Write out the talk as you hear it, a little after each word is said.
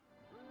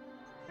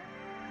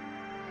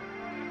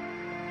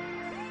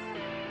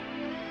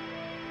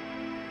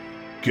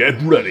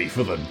Get ready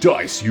for the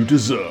dice you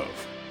deserve.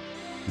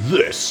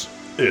 This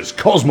is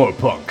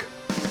Cosmopunk.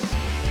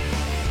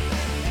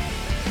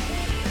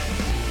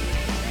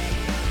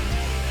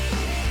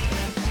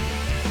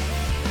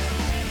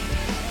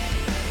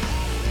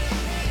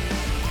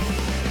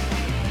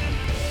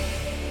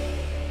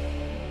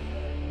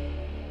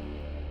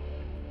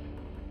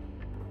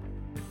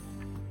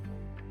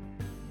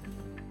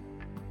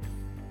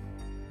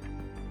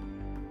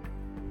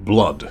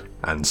 Blood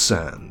and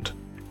Sand.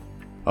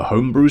 A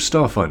homebrew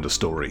Starfinder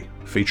story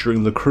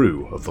featuring the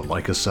crew of the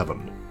Leica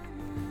 7.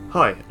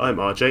 Hi, I'm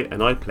RJ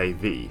and I play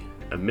V,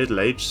 a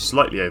middle-aged,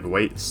 slightly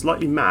overweight,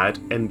 slightly mad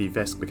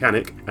MB-Vesk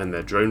mechanic and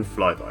their drone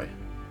flyby.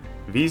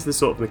 V's the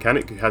sort of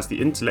mechanic who has the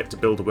intellect to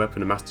build a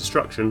weapon of mass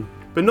destruction,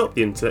 but not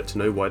the intellect to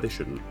know why they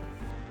shouldn't.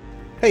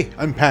 Hey,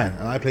 I'm Pan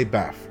and I play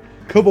Bath,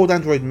 Kobold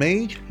Android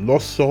Mage,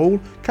 Lost Soul,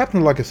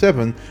 Captain of Leica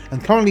 7,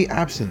 and currently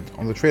absent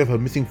on the trail of her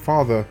missing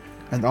father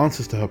and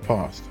answers to her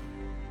past.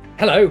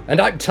 Hello, and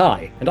I'm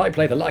Ty, and I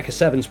play the Leica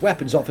 7's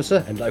weapons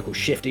officer and local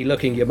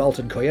shifty-looking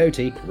Yamaltan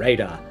coyote,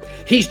 Radar.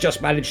 He's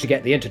just managed to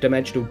get the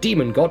interdimensional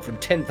demon god from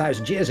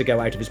 10,000 years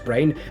ago out of his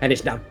brain, and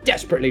is now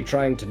desperately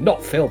trying to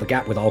not fill the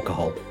gap with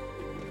alcohol.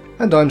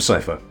 And I'm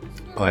Cypher.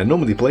 I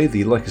normally play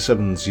the Leica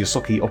 7's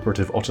Yasaki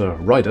operative otter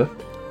Ryder,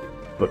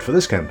 but for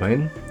this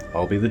campaign,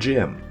 I'll be the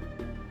GM.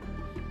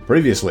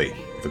 Previously,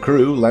 the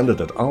crew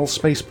landed at Arl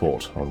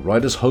Spaceport on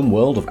Ryder's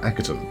homeworld of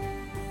Ackerton.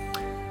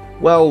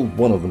 Well,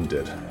 one of them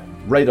did.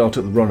 Radar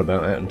took the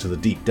runabout out into the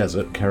deep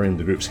desert carrying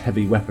the group's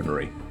heavy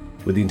weaponry,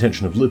 with the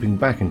intention of looping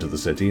back into the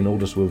city in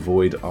order to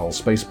avoid Arl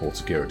Spaceport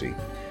security.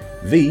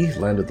 V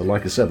landed the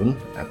Leica 7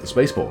 at the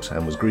spaceport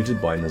and was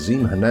greeted by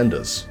Nazim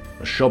Hernandez,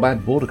 a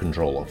Shobad border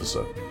control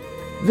officer.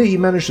 V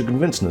managed to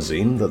convince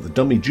Nazim that the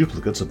dummy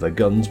duplicates of their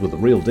guns were the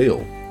real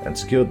deal, and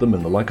secured them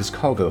in the Leica's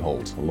cargo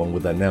hold, along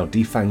with their now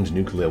defanged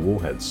nuclear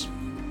warheads.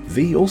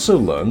 V also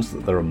learned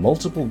that there are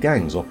multiple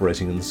gangs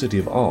operating in the city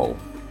of Arl,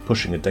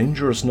 pushing a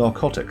dangerous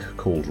narcotic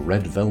called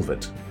Red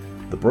Velvet.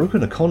 The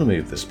broken economy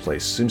of this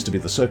place seems to be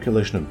the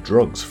circulation of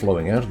drugs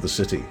flowing out of the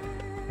city,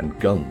 and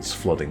guns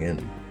flooding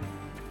in.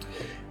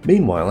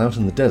 Meanwhile, out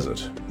in the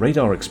desert,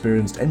 Radar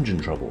experienced engine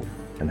trouble,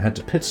 and had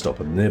to pit stop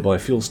at a nearby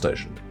fuel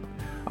station.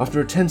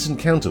 After a tense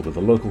encounter with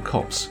the local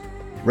cops,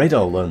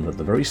 Radar learned that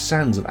the very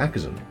sands of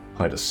Ackerton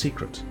hide a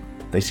secret.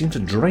 They seem to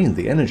drain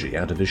the energy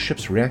out of his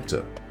ship's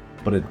reactor,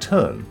 but in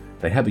turn,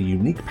 they have a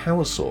unique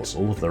power source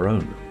all of their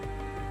own.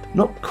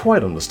 Not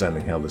quite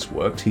understanding how this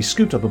worked, he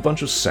scooped up a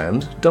bunch of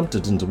sand, dumped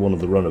it into one of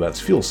the runabout's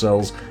fuel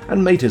cells,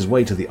 and made his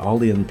way to the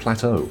Arlean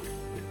Plateau.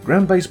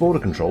 Ground base border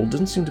control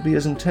didn't seem to be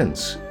as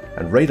intense,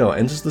 and Radar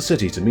enters the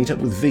city to meet up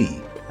with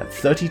V at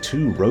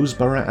 32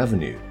 Roseborough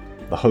Avenue,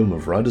 the home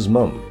of Ryder's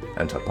mum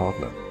and her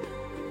partner.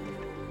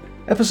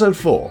 Episode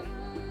 4.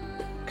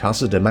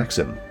 Casa de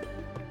Maxim.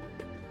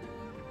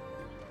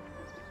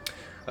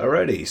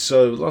 Alrighty,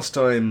 so last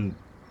time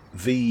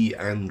V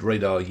and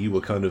Radar, you were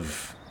kind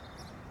of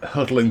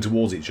hurtling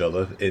towards each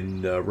other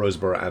in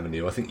Roseborough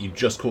Avenue. I think you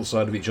just caught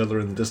sight of each other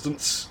in the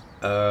distance.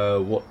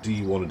 What do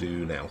you want to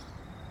do now?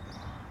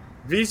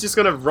 V's just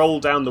gonna roll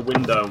down the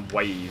window and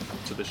wave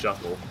to the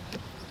shuttle.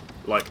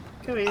 Like,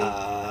 come in.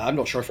 I'm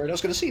not sure if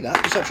Radar's going to see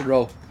that. Perception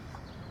roll.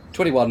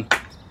 21.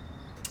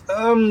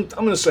 I'm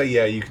going to say,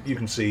 yeah, you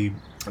can see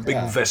a big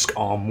Vesk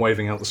arm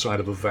waving out the side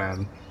of a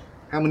van.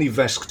 How many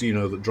Vesk do you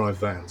know that drive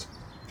vans?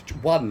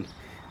 1.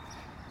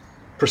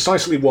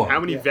 Precisely 1. How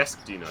many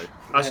Vesk do you know?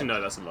 Actually,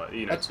 no, that's a lot.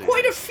 You know, 2.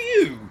 Quite a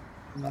few!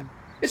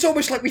 It's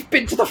almost like we've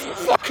been to the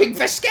fucking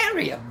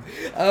Veskarium!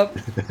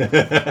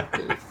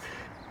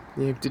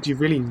 Yeah, did you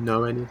really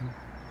know anything?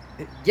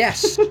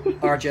 Yes,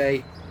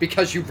 RJ,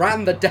 because you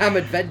ran the damn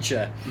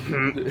adventure.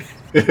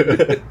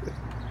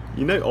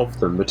 You know of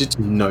them, but did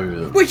you know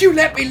them? Would you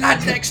let me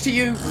land next to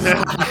you?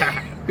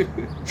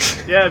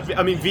 Yeah,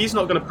 I mean, V's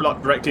not going to pull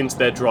up directly into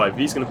their drive.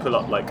 V's going to pull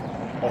up, like,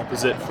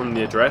 opposite from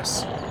the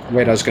address.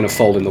 Radar's going to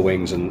fold in the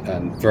wings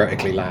and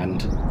vertically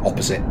land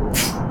opposite.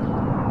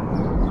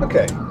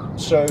 Okay,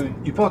 so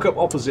you park up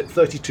opposite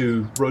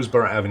 32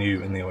 Roseborough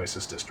Avenue in the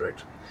Oasis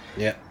District.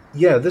 Yeah.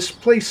 Yeah, this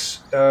place,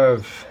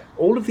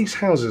 all of these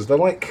houses, they're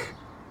like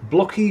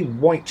blocky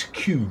white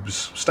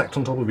cubes stacked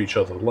on top of each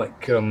other,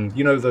 like,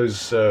 you know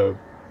those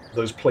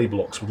play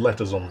blocks with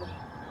letters on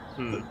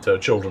them that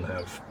children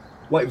have.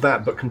 Like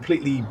that, but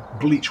completely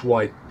bleach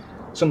white.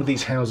 Some of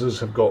these houses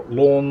have got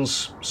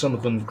lawns, some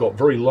of them have got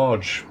very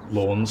large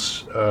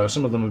lawns,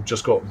 some of them have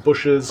just got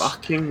bushes.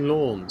 Fucking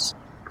lawns.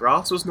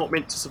 Grass was not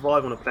meant to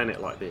survive on a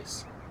planet like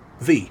this.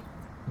 V,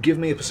 give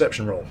me a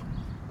perception roll.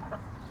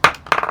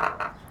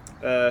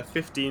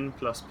 15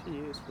 plus P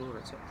is 4,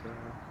 etc.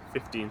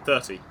 15,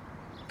 30.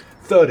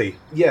 30.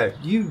 Yeah,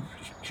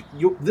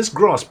 this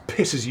grass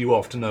pisses you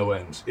off to no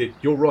end.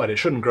 You're right, it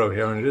shouldn't grow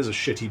here, and it is a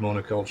shitty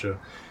monoculture.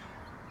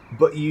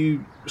 But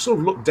you sort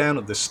of look down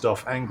at this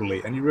stuff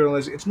angrily, and you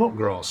realise it's not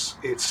grass,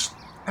 it's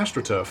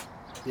astroturf.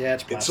 Yeah,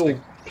 it's plastic. It's all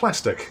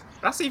plastic.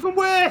 That's even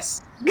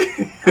worse!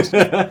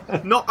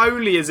 Not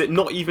only is it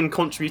not even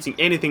contributing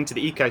anything to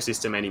the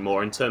ecosystem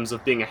anymore in terms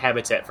of being a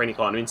habitat for any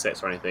kind of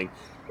insects or anything,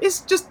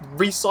 it's just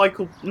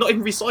not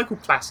even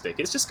recycled plastic.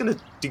 It's just going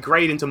to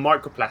degrade into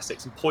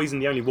microplastics and poison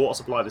the only water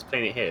supply this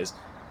planet has,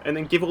 and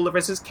then give all the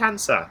residents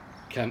cancer.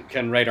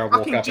 Can Radar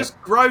walk up? Just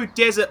grow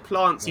desert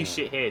plants, you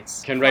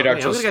shitheads. Can Radar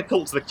I'm going to go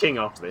talk to the king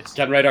after this.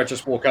 Can Radar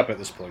just walk up at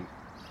this point?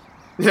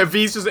 Yeah,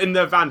 V's just in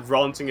their van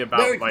ranting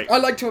about, No, I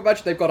like to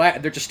imagine they've got out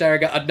and they're just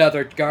staring at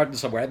another garden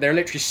somewhere and they're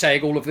literally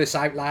saying all of this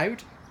out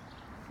loud.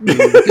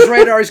 Because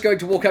Radar is going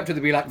to walk up to them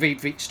and be like,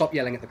 V, stop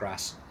yelling at the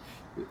grass.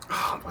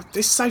 Oh,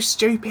 this is so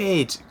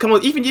stupid. Come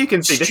on, even you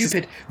can see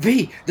stupid.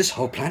 V, this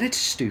whole planet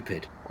is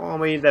stupid. Oh, I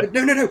mean,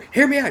 No,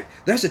 hear me out.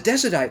 There's a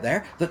desert out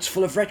there that's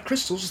full of red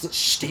crystals that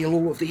steal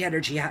all of the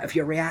energy out of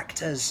your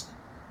reactors.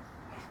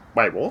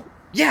 Wait, what?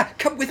 Yeah,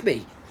 come with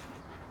me.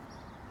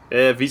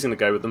 V's going to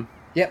go with them.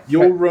 Yep.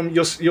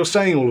 You're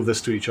saying all of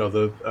this to each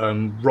other,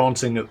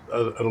 ranting at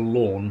a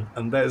lawn,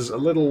 and there's a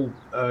little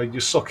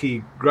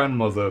Yosoki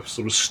grandmother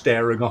sort of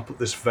staring up at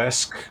this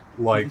Vesk,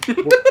 like,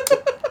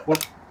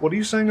 what are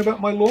you saying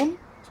about my lawn?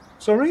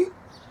 Sorry?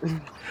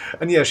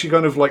 And yeah, she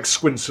kind of like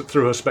squints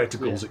through her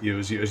spectacles at you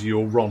as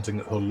you're ranting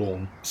at her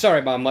lawn.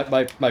 Sorry, Mum,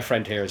 my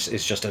friend here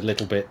is just a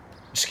little bit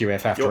skew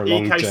after your a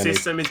long journey. Your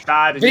ecosystem is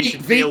bad and you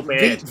should feel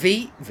bad.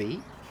 V.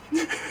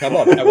 Come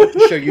on, I want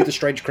to show you the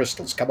strange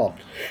crystals. Come on.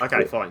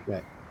 Okay, fine.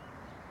 Yeah.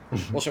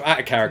 Also,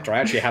 out of character, I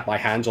actually had my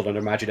hands on an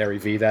imaginary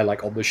V there,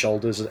 like on the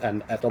shoulders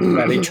and on the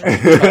belly,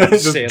 trying to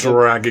just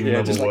dragging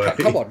them just away. Like,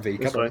 come on, V,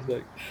 come on.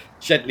 Like,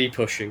 gently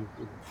pushing.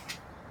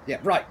 Yeah,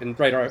 right. And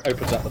Radar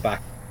opens up the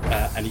back,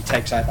 and he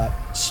takes out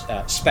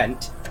that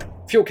spent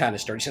fuel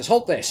canister. He says,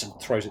 "Hold this," and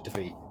throws it to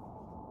V.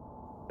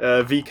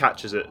 V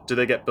catches it. Do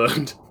they get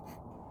burned?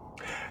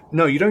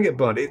 No, you don't get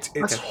burned.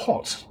 It's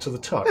hot to the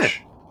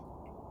touch.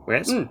 Well,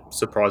 it's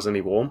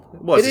surprisingly warm.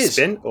 What, is it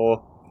spent,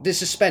 or...?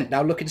 This is spent.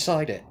 Now look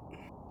inside it.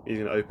 He's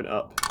going to open it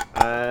up.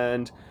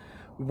 And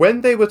when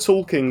they were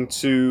talking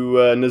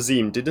to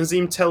Nazim, did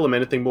Nazim tell them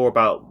anything more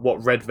about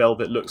what red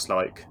velvet looks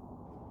like?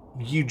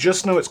 You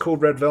just know it's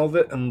called red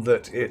velvet and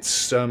that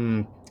it's a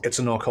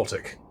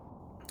narcotic.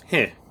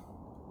 Here.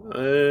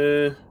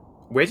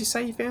 Where'd you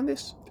say you found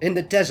this? In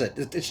the desert.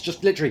 It's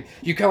just literally,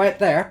 you go out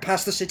there,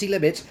 past the city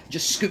limits,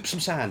 just scoop some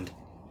sand.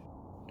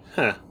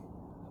 Huh.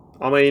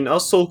 I mean, I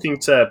was talking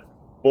to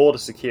border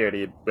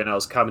security when I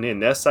was coming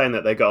in. They're saying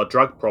that they got a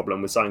drug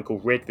problem with something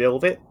called red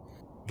velvet.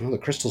 Well, the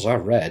crystals are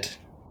red.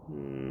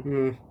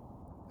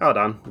 Hold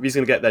on. He's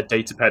going to get their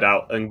datapad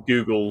out and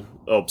Google,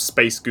 or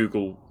space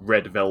Google,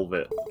 red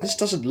velvet. This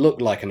doesn't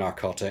look like a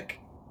narcotic.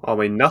 I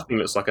mean, nothing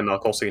looks like a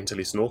narcotic until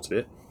he snorted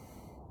it.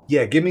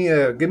 Yeah, give me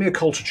a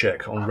culture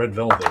check on red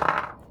velvet.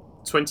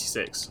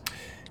 26.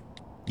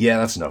 Yeah,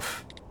 that's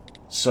enough.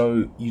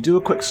 So you do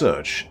a quick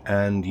search,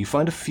 and you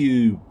find a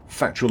few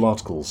factual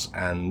articles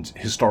and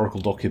historical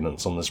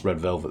documents on this red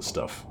velvet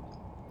stuff.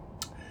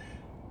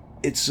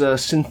 It's a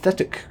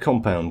synthetic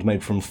compound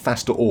made from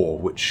faster ore,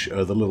 which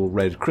are the little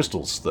red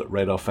crystals that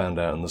Radar found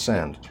out in the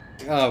sand.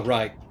 Oh,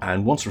 right.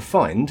 And once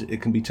refined, it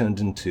can be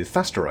turned into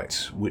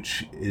fasterite,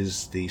 which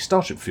is the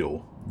starship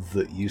fuel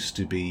that used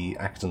to be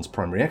Acton's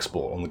primary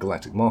export on the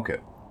galactic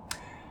market.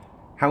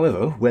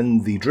 However, when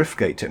the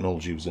driftgate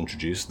technology was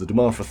introduced, the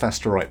demand for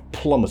fasterite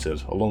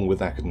plummeted along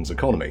with Acton's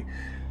economy,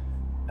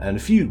 and a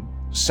few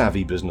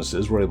savvy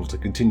businesses were able to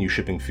continue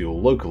shipping fuel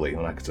locally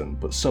on Acton,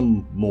 but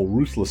some more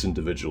ruthless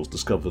individuals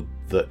discovered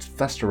that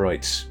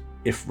fasterite,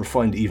 if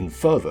refined even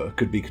further,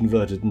 could be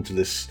converted into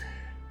this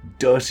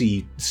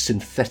dirty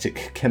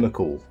synthetic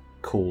chemical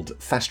called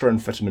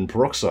fasteroamphetamine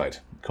peroxide,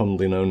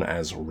 commonly known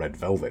as red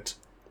velvet.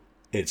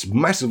 It's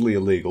massively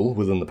illegal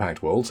within the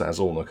Pact world, as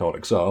all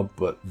narcotics are,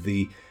 but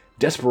the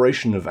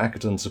desperation of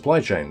Acton's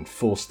supply chain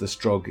forced this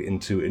drug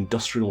into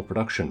industrial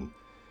production,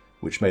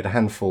 which made a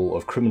handful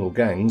of criminal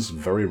gangs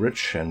very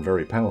rich and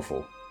very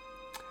powerful.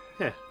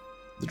 Yeah.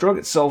 The drug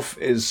itself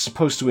is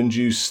supposed to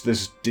induce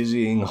this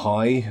dizzying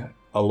high,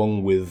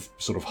 along with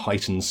sort of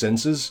heightened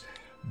senses,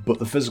 but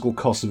the physical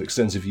cost of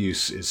extensive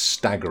use is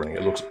staggering.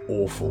 It looks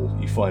awful.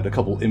 You find a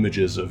couple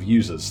images of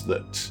users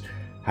that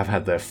have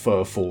had their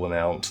fur fallen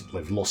out,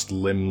 they've lost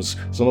limbs,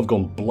 some have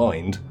gone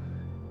blind.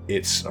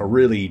 It's a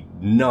really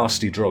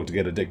nasty drug to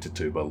get addicted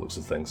to by the looks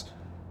of things.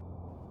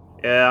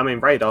 Yeah, I mean,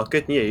 Radar,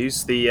 good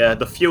news.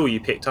 The fuel you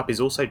picked up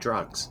is also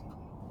drugs.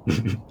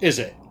 Is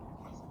it?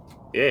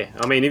 Yeah,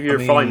 I mean, if you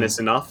refine this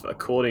enough,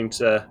 according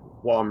to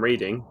what I'm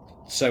reading...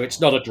 So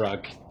it's not a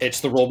drug,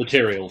 it's the raw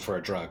material for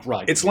a drug,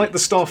 right. It's like the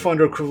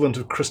Starfinder equivalent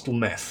of crystal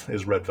meth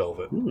is red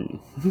velvet.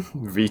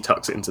 V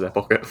tucks it into their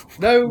pocket.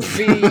 No,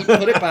 V,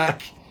 put it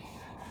back.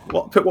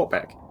 What? Put what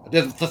back?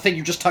 The thing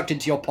you just tucked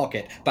into your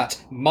pocket.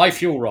 That's my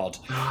fuel rod.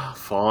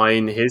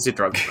 Fine, here's your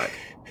drugs back.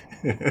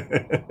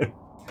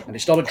 And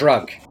it's not a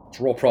drug, it's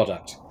a raw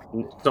product.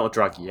 It's not a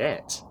drug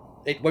yet.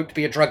 It won't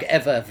be a drug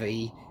ever,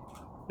 V.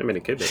 I mean,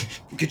 it could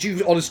be. Could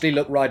you honestly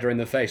look Ryder in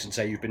the face and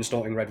say you've been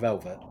snorting red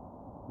velvet?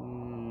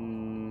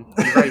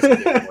 You raised a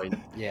good point.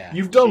 Yeah.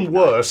 You've done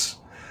worse.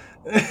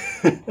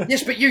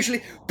 Yes, but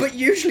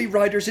usually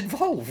Ryder's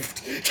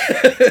involved.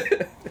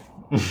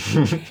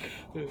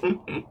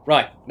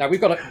 Right, now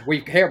we've got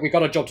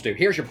a job to do.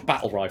 Here's your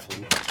battle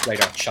rifle.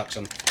 Radar chucks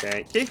him.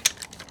 Thank you.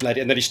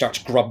 And then he starts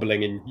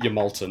grumbling in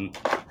Yamultan.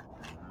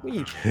 What are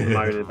you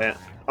moaning about?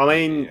 I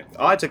mean,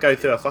 I had to go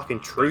through a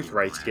fucking truth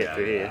ray to get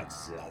through here.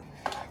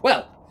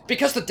 Well,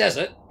 because the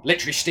desert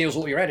literally steals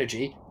all your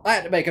energy, I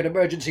had to make an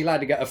emergency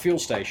landing at a fuel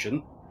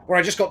station where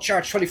I just got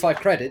charged 25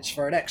 credits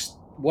for an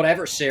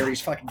whatever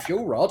series fucking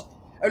fuel rod,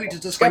 only to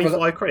discover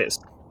 25 credits?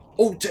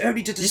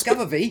 only to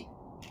discover, V,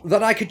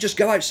 that I could just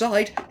go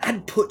outside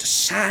and put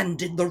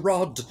sand in the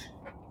rod.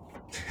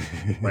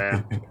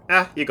 Well,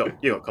 you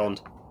got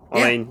conned. Yeah.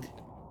 I mean...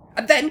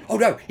 And then, oh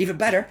no, even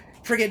better,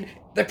 friggin',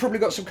 they've probably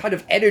got some kind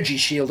of energy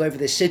shield over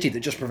this city that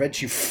just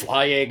prevents you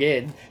flying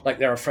in, like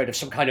they're afraid of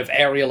some kind of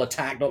aerial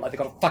attack, not like they've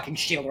got a fucking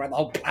shield around the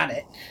whole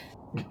planet.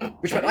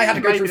 Which meant I had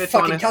to go through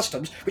fucking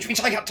customs, which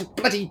means I had to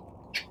bloody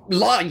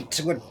lie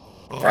to a...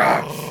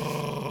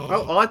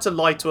 Well, I had to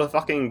lie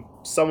to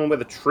someone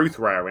with a truth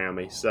ray around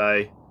me,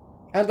 so...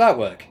 How'd that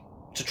work?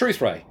 It's a truth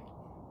ray.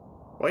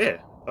 Well, yeah,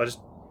 I just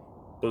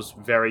was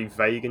very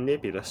vague and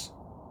nebulous.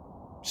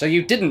 So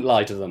you didn't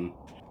lie to them?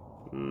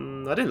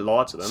 I didn't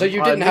lie to them. So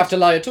you didn't have to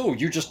lie at all,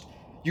 you just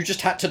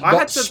had to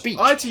not speak.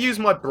 I had to use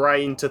my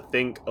brain to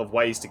think of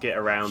ways to get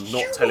around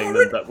not telling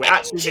them that we're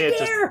actually here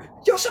to...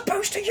 You're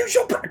supposed to use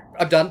your brain!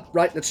 I'm done.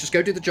 Right, let's just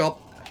go do the job.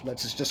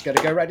 Let's just go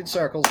around in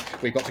circles.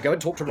 We've got to go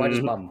and talk to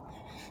Ryder's mum.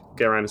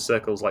 Go around in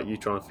circles like you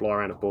trying to fly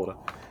around a border.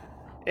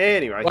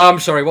 Anyway. Well, I'm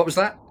sorry, what was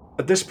that?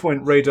 At this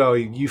point, Radar,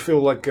 you feel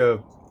like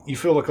a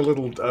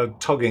little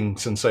tugging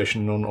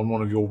sensation on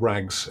one of your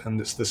rags, and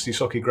it's the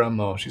Yusaki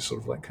grandma. She's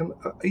sort of like,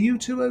 "Are you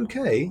two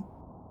okay?"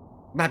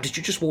 Ma'am, did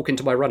you just walk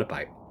into my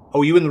runabout?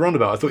 Oh, you in the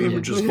runabout? I thought you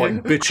were just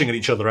like bitching at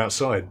each other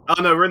outside.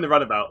 Oh no, we're in the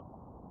runabout.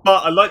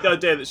 But I like the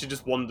idea that she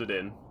just wandered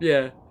in.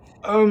 Yeah.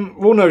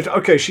 Well, no.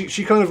 Okay,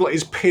 she kind of like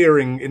is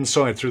peering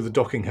inside through the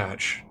docking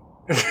hatch.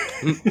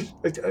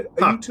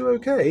 Are you two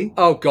okay?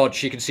 Oh god,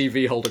 she can see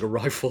V holding a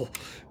rifle.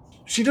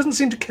 She doesn't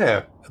seem to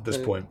care at this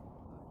point.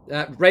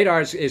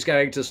 Radar is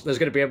going to... There's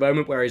going to be a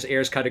moment where his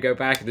ears kind of go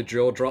back and the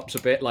jaw drops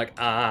a bit, like,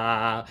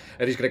 and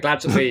he's going to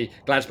glance at me,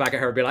 glance back at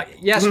her and be like,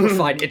 yes, we're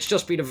fine. It's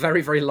just been a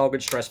very, very long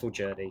and stressful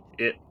journey.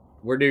 Yeah.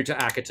 We're new to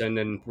Ackerton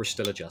and we're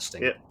still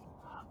adjusting. Yeah.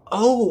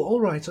 Oh, all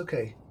right,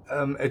 okay.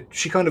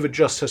 She kind of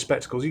adjusts her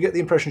spectacles. You get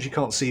the impression she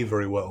can't see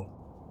very well.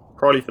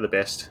 Probably for the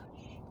best.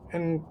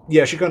 And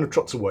yeah, she kind of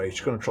trots away.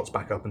 She kind of trots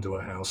back up into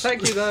her house.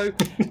 Thank you, though.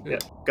 Yeah.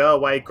 Go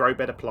away, grow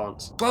better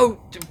plants.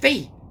 Whoa,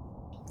 V!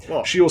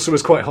 What? She also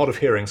is quite hard of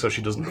hearing, so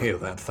she doesn't hear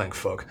that, thank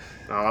fuck.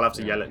 Oh, I'll have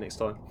to yell it next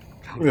time.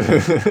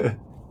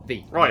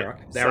 V, Right,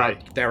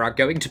 there are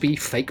going to be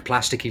fake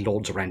plasticky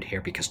lawns around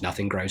here because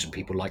nothing grows and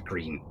people like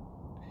green.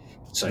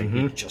 So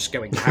you're just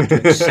going to have to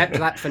accept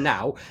that for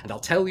now, and I'll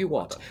tell you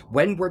what,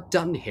 when we're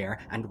done here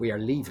and we are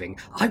leaving,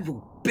 I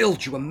will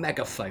build you a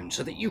megaphone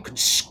so that you can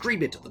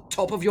scream it at the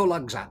top of your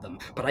lungs at them,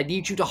 but I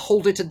need you to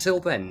hold it until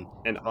then.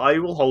 And I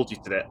will hold you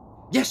to that.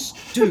 Yes,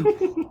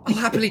 do. I'll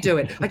happily do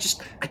it. I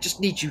just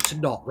need you to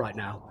not right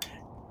now.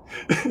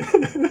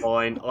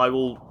 Fine, I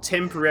will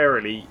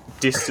temporarily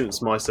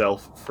distance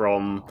myself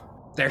from...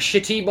 They're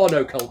shitty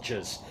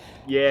monocultures.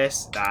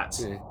 Yes, that.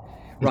 Yeah.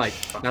 Right,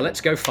 now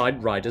let's go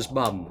find Ryder's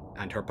mum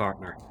and her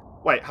partner.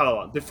 Wait, hold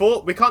on.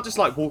 Before, we can't just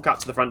like walk up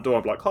to the front door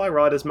and be like, "Hi,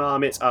 Ryder's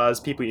mum, it's us,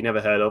 people you never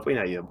heard of. We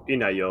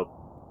know your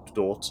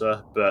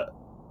daughter, but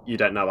you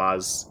don't know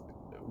us.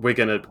 We're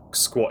gonna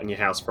squat in your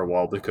house for a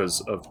while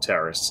because of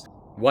terrorists."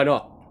 Why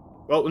not?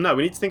 Well, no,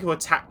 we need to think of a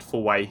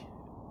tactful way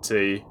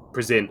to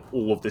present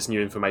all of this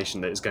new information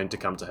that is going to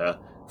come to her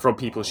from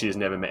people she has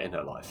never met in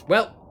her life.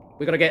 Well,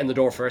 we got to get in the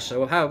door first,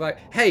 so how about...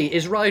 Hey,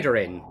 is Ryder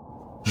in?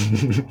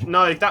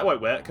 No, that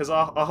won't work, because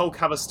our whole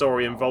cover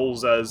story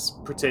involves us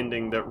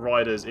pretending that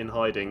Ryder's in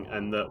hiding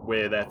and that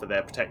we're there for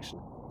their protection.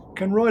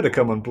 Can Ryder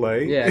come and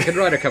play? Yeah, can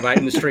Ryder come out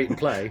in the street and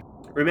play?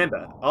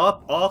 Remember,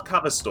 our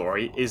cover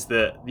story is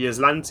that the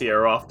Aslanti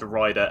are after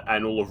Ryder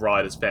and all of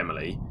Ryder's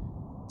family.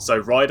 So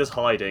Ryder's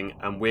hiding,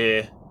 and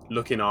we're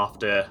looking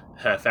after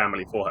her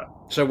family for her.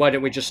 So why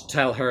don't we just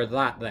tell her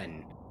that,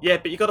 then? Yeah,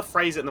 but you got to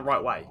phrase it in the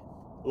right way.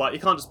 Like, you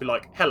can't just be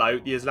like, "Hello,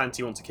 the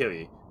Aslanti want to kill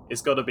you."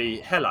 It's got to be,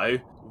 "Hello,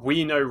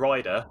 we know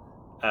Ryder,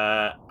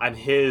 and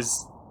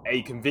here's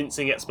a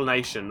convincing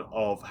explanation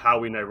of how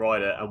we know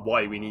Ryder and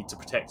why we need to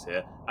protect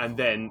her," and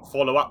then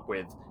follow up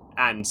with,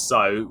 "And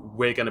so,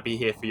 we're going to be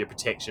here for your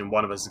protection.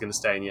 One of us is going to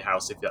stay in your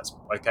house if that's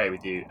okay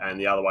with you, and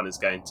the other one is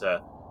going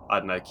to, I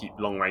don't know, keep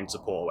long-range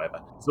support or whatever."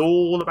 It's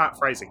all about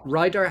phrasing.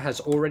 Ryder has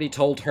already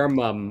told her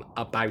mum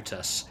about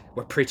us.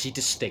 We're pretty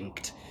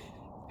distinct.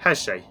 Has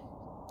she?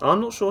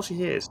 I'm not sure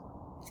she is.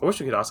 I wish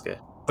we could ask her.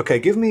 Okay,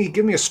 give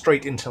me a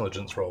straight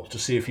intelligence roll to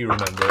see if you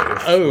remember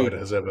if Ryder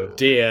has ever...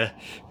 Dear.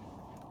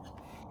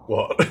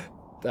 What?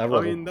 I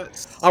mean,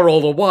 that's... I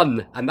roll a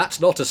 1, and that's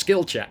not a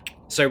skill check.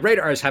 So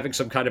Radar is having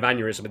some kind of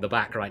aneurysm in the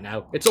back right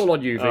now. It's all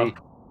on you, V.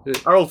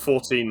 I rolled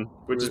 14,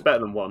 which is better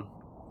than 1.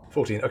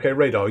 14. Okay,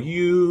 Radar,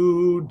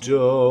 you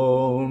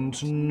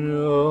don't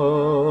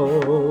know.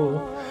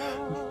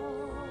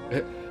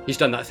 He's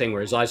done that thing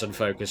where his eyes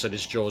unfocus and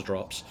his jaw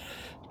drops.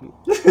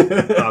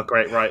 Oh,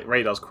 great, right.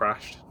 Radar's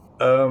crashed.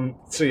 So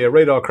yeah,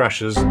 radar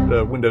crashes,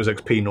 Windows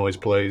XP noise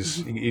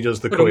plays, he does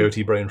the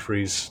coyote brain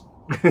freeze.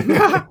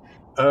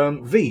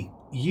 V,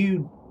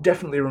 you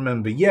definitely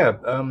remember,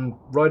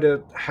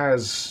 Ryder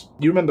has...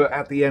 You remember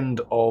at the end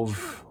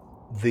of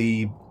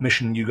the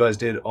mission you guys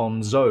did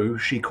on Zoe,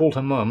 she called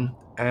her mum,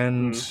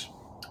 and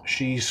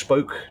she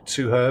spoke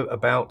to her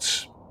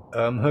about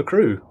her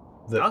crew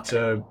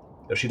that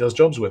she does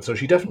jobs with. So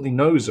she definitely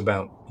knows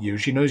about you.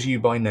 She knows you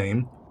by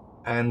name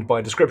and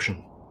by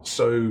description.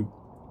 So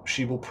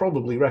she will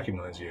probably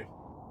recognize you.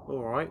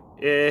 Alright.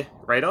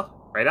 Radar?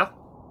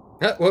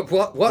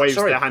 What? Waves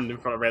Sorry. their hand in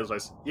front of Radar's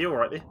eyes. You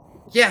alright there?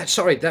 Yeah,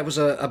 sorry, there was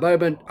a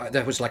moment,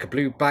 there was like a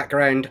blue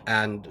background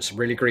and some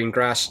really green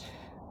grass,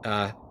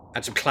 and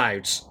some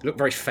clouds. It looked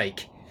very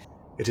fake.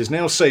 It is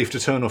now safe to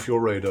turn off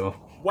your radar.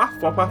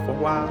 Waff, waff, waff,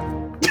 waff,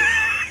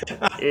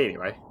 waff.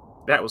 Anyway,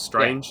 that was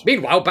strange. Yeah.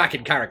 Meanwhile, back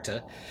in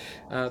character.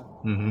 Yeah.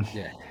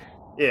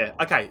 Yeah,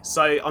 okay,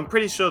 so I'm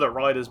pretty sure that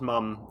Ryder's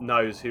mum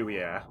knows who we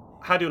are.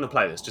 How do you want to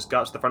play this? Just go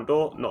up to the front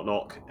door,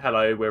 knock.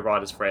 Hello, we're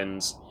Ryder's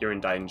friends. You're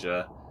in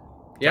danger.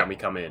 Yep. Can we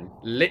come in?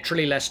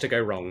 Literally less to go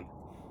wrong.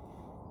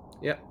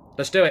 Yep,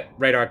 let's do it.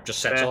 Radar just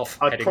sets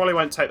off. I probably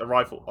won't take the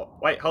rifle. Oh,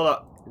 wait, hold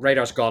up.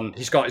 Radar's gone.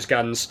 He's got his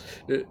guns.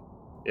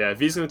 Yeah, if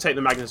he's going to take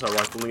the magnetite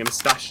rifle, I'm going to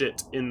stash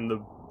it in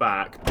the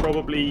back,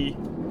 probably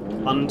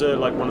under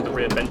like one of the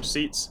rear bench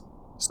seats,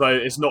 so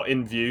it's not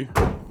in view.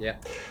 Yeah.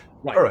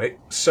 Right. All right,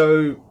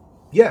 so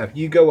yeah,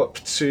 you go up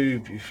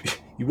to...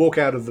 You walk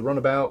out of the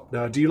runabout.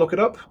 Do you lock it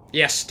up?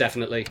 Yes,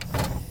 definitely.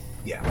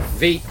 Yeah.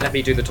 V, let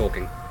me do the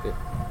talking.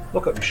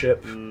 Lock up your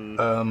ship.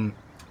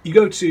 You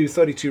go to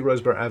 32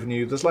 Roseborough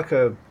Avenue. There's like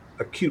a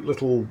cute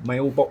little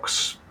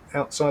mailbox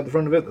outside the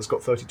front of it that's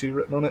got 32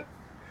 written on it.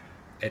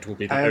 It will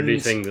be the only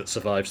thing that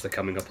survives the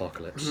coming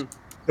apocalypse.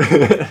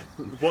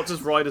 What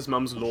does Ryder's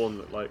mum's lawn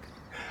look like?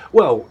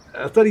 Well,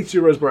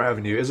 32 Roseborough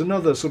Avenue is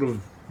another sort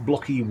of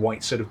blocky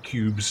white set of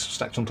cubes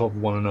stacked on top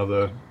of one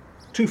another.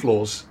 2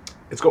 floors.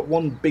 It's got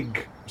one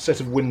big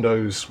set of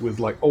windows with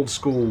like old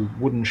school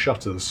wooden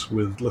shutters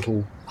with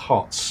little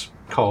hearts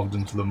carved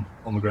into them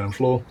on the ground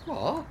floor.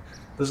 Aww.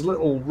 There's a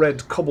little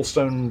red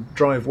cobblestone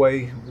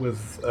driveway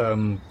with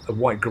a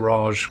white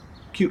garage,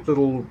 cute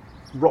little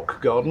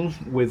rock garden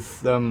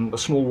with a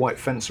small white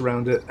fence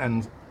around it,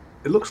 and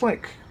it looks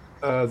like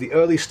the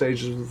early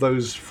stages of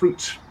those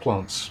fruit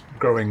plants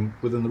growing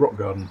within the rock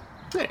garden.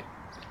 Hey.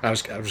 I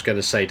was going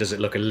to say, does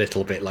it look a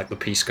little bit like the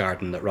peace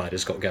garden that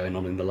Ryder's got going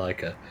on in the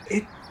Leica?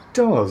 It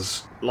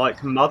does.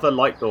 Like mother,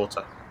 like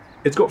daughter.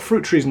 It's got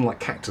fruit trees and like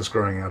cactus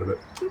growing out of it.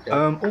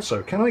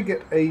 Also, can I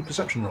get a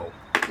perception roll?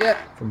 Yeah.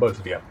 From both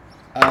of you?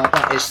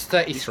 That is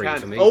 33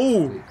 for me.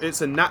 Oh,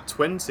 it's a nat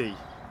 20,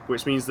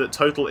 which means that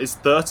total is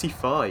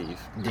 35.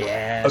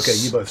 Yes. Okay,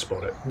 you both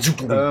spot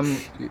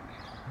it.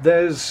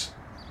 There's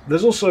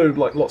also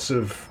like lots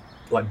of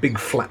like big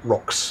flat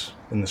rocks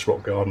in this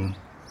rock garden,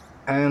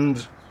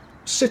 and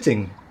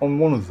sitting on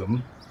one of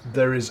them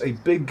there is a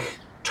big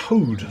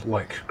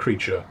toad-like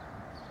creature,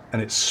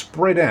 and it's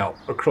spread out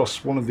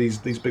across one of these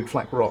big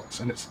flat rocks,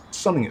 and it's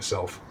sunning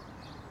itself.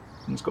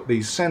 And it's got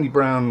these sandy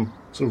brown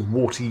sort of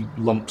warty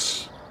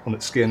lumps on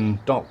its skin,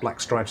 dark black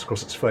stripes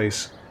across its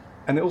face,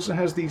 and it also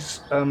has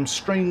these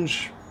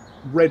strange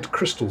red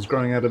crystals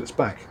growing out of its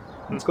back.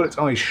 And it's got its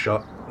eyes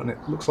shut, and it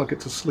looks like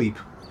it's asleep,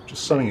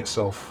 just sunning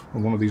itself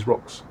on one of these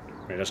rocks.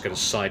 I'm just going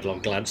to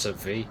sidelong glance at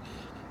V.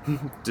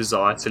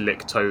 Desire to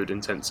lick Toad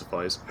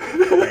intensifies.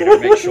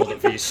 Make sure that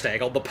V's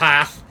staying on the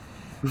path.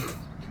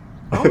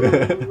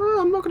 Well,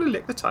 I'm not going to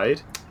lick the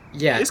Toad.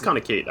 Yeah. It's kind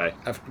of cute,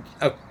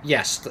 though.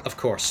 Yes, of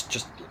course.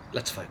 Just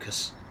let's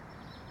focus.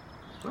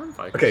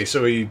 Okay,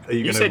 so are you going to...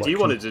 You said you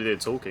wanted to do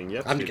the talking,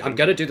 yeah? I'm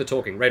going to do the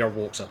talking. Radar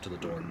walks up to the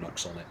door and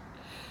knocks on it.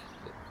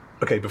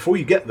 Okay, before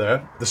you get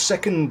there, the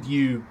second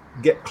you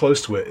get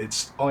close to it,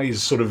 its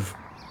eyes sort of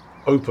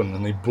open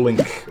and they blink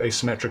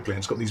asymmetrically, and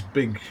it's got these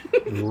big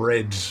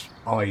red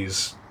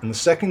eyes. And the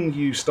second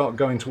you start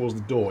going towards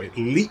the door, it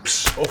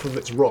leaps off of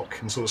its rock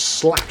and sort of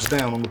slaps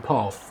down on the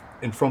path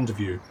in front of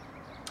you.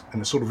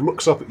 And it sort of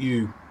looks up at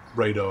you,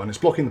 Radar, and it's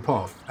blocking the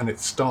path, and it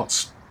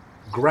starts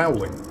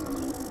growling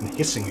and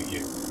hissing at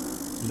you.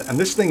 And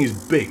this thing is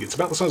big. It's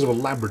about the size of a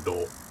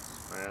Labrador.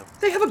 Wow.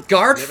 They have a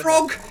guard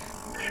frog?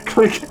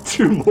 Can I get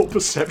 2 more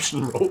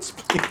perception rolls,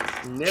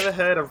 please? Never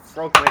heard a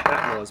frog make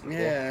that noise before.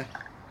 Yeah.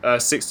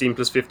 16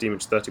 plus 15,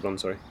 which is 31,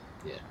 sorry.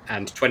 Yeah.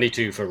 And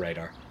 22 for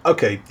Radar.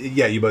 Okay,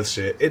 yeah, you both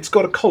see it. It's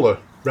got a collar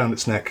round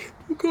its neck.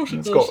 Of course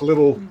It's got a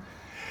little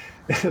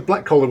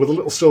black collar with a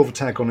little silver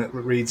tag on it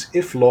that reads,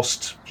 "If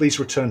lost, please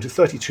return to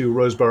 32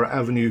 Roseborough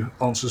Avenue,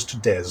 answers to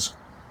Des."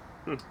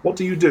 What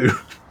do you do?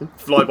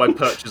 Flyby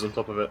perches on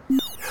top of it.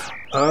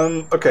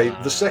 Okay,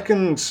 the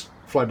second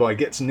flyby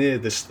gets near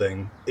this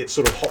thing, it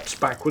sort of hops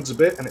backwards a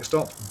bit and it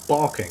starts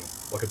barking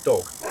like a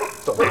dog.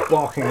 It starts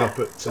barking up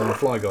at the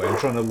fly guy and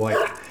trying to like...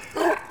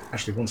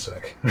 Actually, one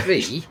sec.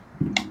 V,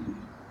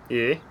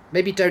 Yeah?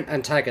 maybe don't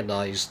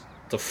antagonise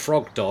the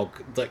frog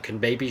dog that can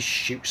maybe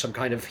shoot some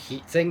kind of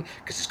heat thing?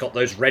 Because it's got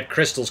those red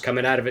crystals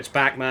coming out of its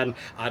back, man.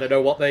 I don't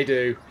know what they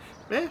do.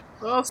 Yeah,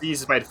 well, that's the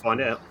easiest way to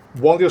find out.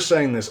 While you're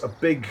saying this, a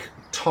big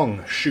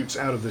tongue shoots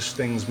out of this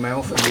thing's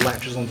mouth and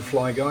latches onto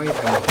Fly Guy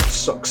and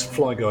sucks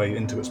Fly Guy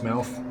into its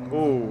mouth.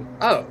 Ooh.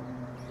 Oh,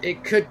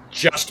 it could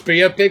just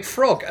be a big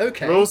frog.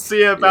 Okay. We'll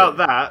see about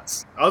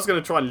that. I was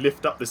going to try and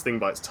lift up this thing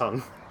by its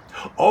tongue.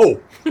 Oh!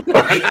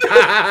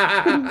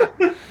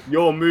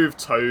 Your move,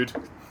 Toad.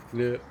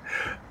 Yeah.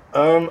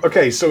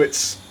 Okay, so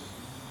it's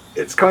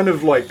kind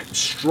of like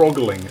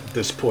struggling at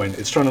this point.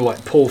 It's trying to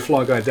like pull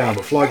Fly Guy down,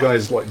 but Fly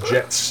Guy's like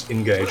jets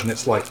engaged, and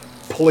it's like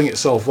pulling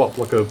itself up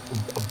like a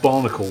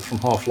barnacle from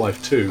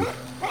Half-Life 2,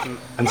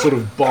 and sort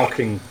of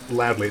barking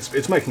loudly.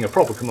 It's making a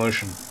proper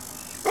commotion,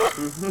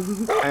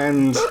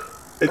 and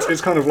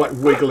it's kind of like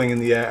wiggling in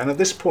the air. And at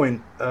this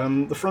point,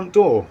 the front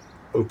door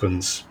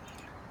opens,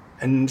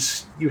 and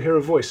you hear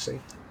a voice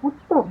say, "What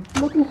the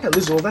bloody hell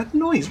is all that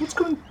noise? What's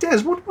going,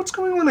 Des? What's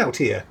going on out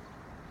here?"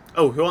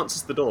 Oh, who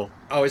answers the door?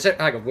 Oh, is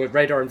it? Hang on, we're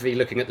Radar and V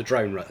looking at the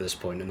drone right at this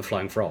point and the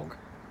flying frog.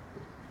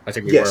 I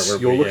think we Yes, were.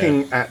 you're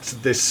looking at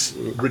this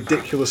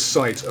ridiculous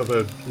sight of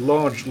a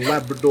large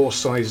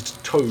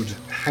Labrador-sized toad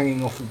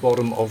hanging off the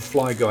bottom of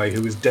Fly Guy,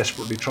 who is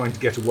desperately trying to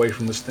get away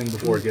from this thing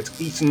before it gets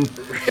eaten.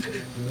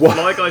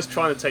 My guy's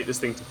trying to take this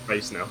thing to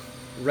space now.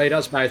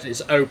 Radar's mouth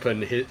is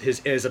open,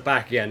 his ears are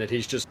back again, and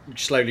he's just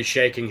slowly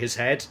shaking his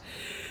head.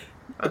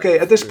 Okay,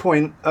 at this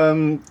point,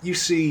 you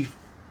see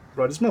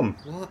Ryder's mum.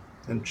 What?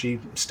 And she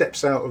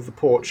steps out of the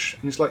porch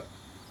and is like,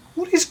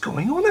 "What is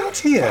going on out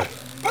here?"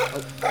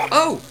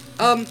 Oh,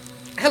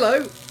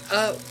 hello.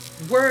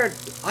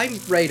 I'm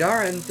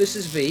Radar, and this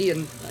is V,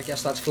 and I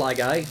guess that's Fly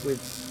Guy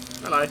with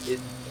Hello.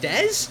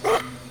 Des?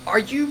 Are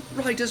you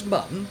Ryder's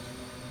mum?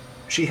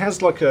 She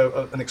has like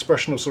an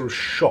expression of sort of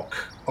shock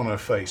on her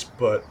face,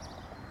 but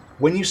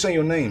when you say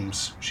your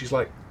names, she's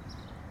like,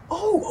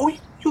 "Oh,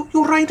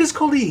 you're Ryder's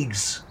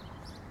colleagues."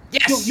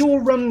 Yes. You're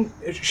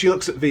She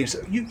looks at V and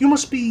says, "You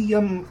must be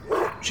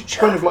She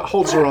kind of like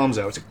holds her arms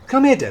out.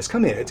 "Come here, Des.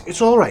 Come here.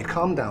 It's all right.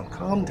 Calm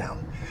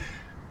down."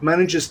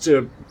 Manages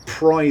to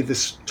pry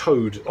this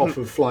toad off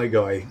of Fly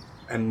Guy,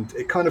 and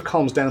it kind of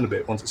calms down a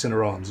bit once it's in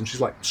her arms, and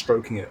she's like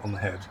stroking it on the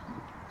head.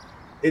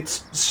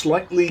 It's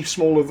slightly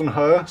smaller than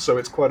her, so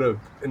it's quite an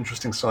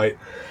interesting sight.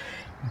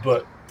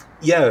 But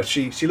yeah,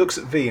 she looks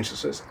at V and she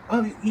says,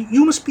 "Oh,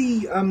 you must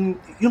be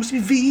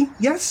V.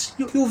 Yes,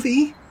 you're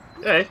V."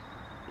 Hey.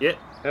 Yeah,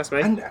 that's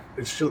me. And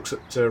she looks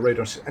at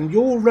Radar and says, "And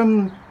you're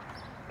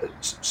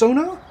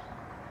Sonar?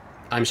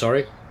 I'm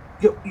sorry?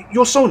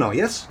 You're Sonar,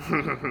 yes?"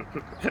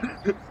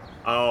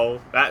 Oh,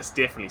 that's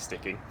definitely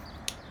sticking.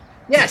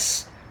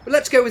 Yes! But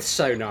let's go with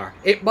Sonar.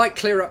 It might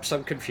clear up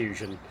some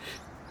confusion.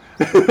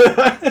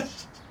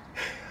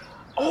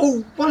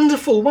 Oh,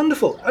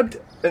 wonderful.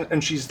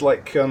 And she's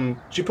like,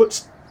 she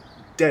puts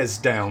Des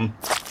down,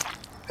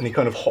 and he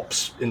kind of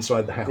hops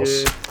inside the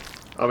house. Yeah.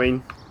 I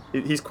mean,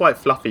 he's quite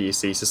fluffy, you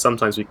see, so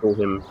sometimes we call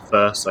him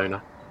Fur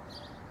Sonar.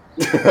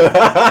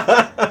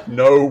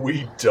 No,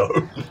 we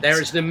don't.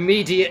 There is an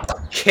immediate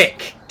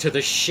kick to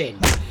the shin.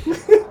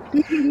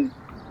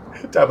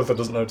 Tabitha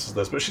doesn't notice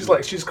this, but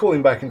she's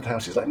calling back into the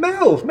house. She's like,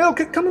 Mel,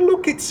 come and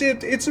look.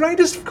 It's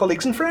Ryder's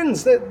colleagues and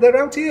friends. They're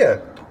out here.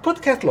 Put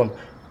the kettle on.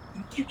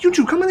 You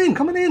two, coming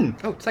in.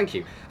 Oh, thank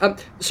you.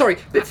 Sorry,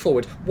 bit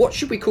forward. What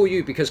should we call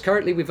you? Because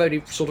currently we've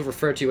only sort of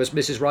referred to you as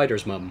Mrs.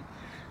 Ryder's mum.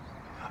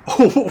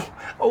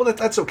 Oh,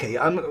 that's okay.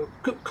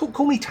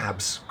 Call me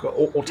Tabs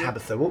or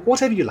Tabitha,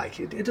 whatever you like.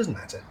 It doesn't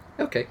matter.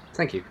 Okay,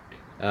 thank you.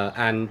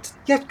 And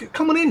yeah,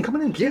 come on in,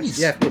 please.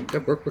 Yeah,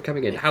 we're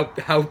coming in.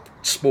 How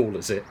small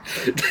is it?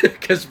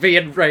 Because V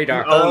and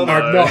Radar Oh,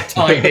 are no. not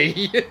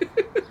tiny.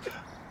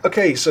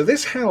 Okay, so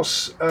this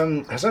house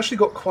has actually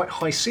got quite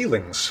high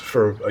ceilings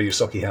for a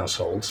Yosaki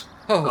household.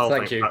 Oh,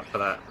 thank you. Pat for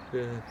that.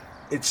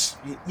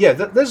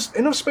 There's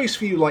enough space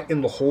for you, like in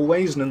the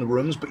hallways and in the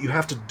rooms, but you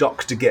have to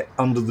duck to get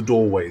under the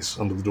doorways,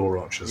 under the door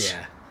arches.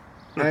 Yeah.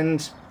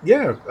 And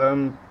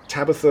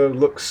Tabitha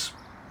looks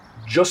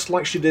just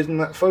like she did in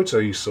that photo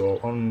you saw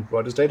on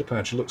Ryder's data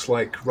pad. She looks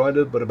like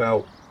Ryder, but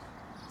about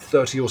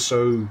 30 or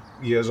so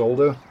years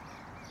older.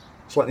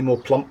 Slightly more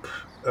plump,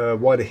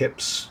 wider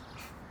hips.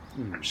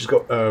 She's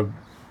got a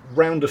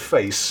rounder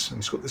face,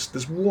 and she's got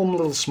this warm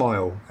little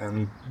smile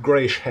and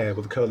greyish hair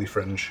with a curly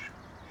fringe.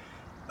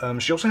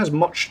 She also has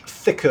much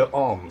thicker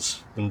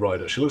arms than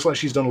Ryder. She looks like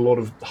she's done a lot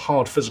of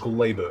hard physical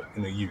labour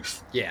in her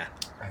youth. Yeah.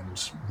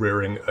 And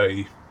rearing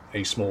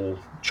a small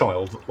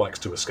child that likes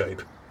to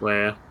escape.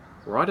 Where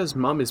Ryder's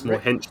mum is more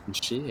hench than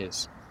she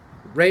is.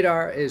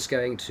 Radar is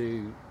going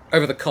to,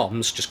 over the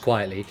comms, just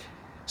quietly,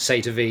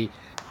 say to V,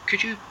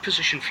 could you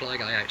position Fly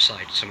Guy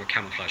outside somewhere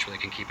camouflage where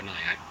they can keep an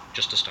eye out,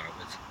 just to start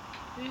with?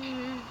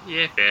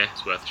 Yeah, fair.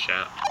 It's worth a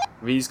shout.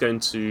 V's going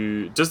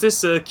to... Does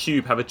this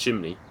cube have a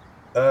chimney?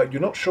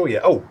 You're not sure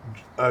yet. Oh,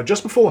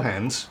 just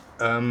beforehand,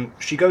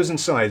 she goes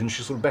inside and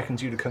she sort of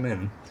beckons you to come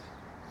in.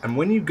 And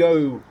when you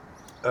go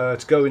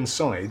to go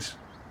inside,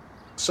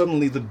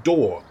 suddenly the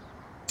door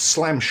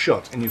slams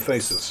shut in your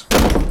faces.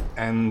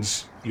 And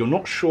you're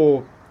not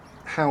sure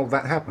how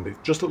that happened.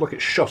 It just looked like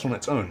it shut on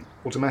its own,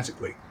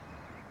 automatically.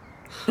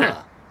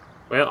 Huh.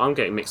 Well, I'm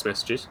getting mixed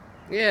messages.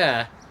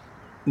 Yeah.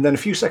 And then a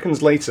few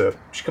seconds later,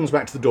 she comes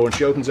back to the door and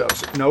she opens it up.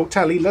 Says, no,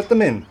 Tally, let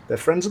them in. They're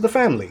friends of the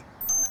family.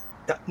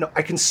 No,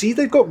 I can see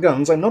they've got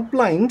guns. I'm not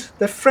blind.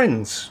 They're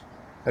friends.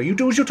 Now you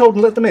do as you're told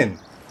and let them in.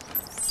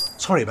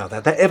 Sorry about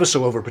that. They're ever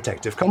so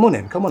overprotective. Come on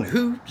in. Come on in.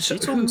 Who? You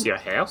talking to your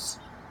house?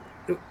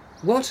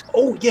 What?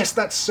 Oh yes,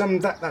 that's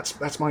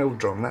my old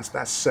drone. That's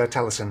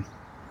Taliesin.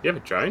 You have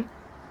a drone?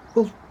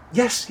 Well,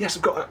 yes.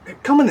 I've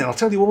got. Come on in. I'll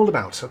tell you all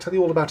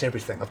about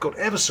everything. I've got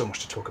ever so much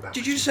to talk about.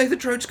 Did you say the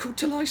drone's called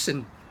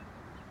Taliesin?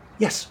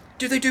 Yes.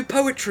 Do they do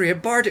poetry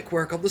and bardic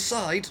work on the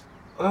side?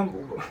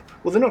 Well,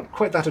 they're not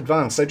quite that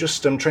advanced. I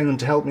just train them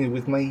to help me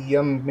with my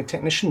my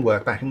technician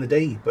work back in the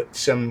day.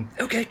 But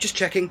Okay, just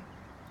checking.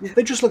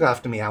 they just look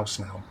after me house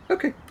now.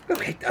 Okay.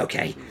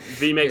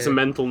 V makes a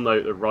mental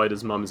note that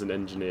Ryder's mum is an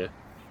engineer.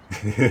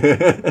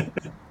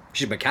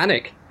 She's a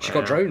mechanic. She's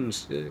got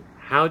drones.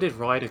 How did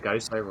Ryder go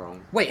so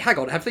wrong? Wait, hang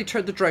on. Have they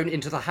turned the drone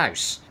into the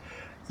house?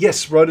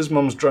 Yes, Ryder's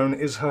mum's drone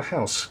is her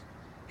house.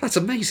 That's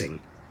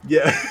amazing.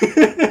 Yeah.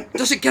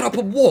 Does it get up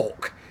and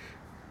walk?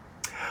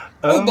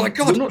 Oh my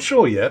God! I'm not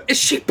sure yet. Is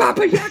she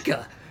Baba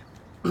Yaga?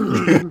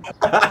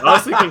 I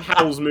was thinking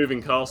Howl's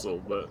Moving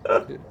Castle,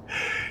 but...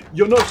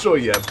 You're not sure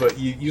yet, but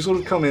you sort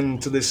of come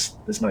into this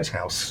nice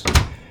house.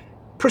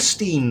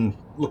 Pristine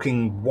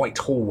looking white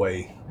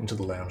hallway into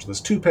the lounge.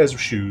 There's 2 pairs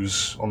of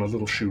shoes on a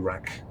little shoe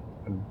rack,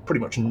 and pretty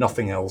much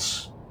nothing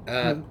else.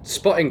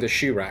 Spotting the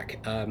shoe rack,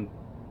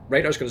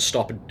 Radar's going to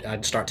stop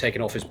and start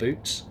taking off his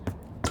boots.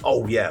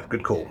 Oh yeah,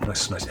 good call.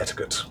 Nice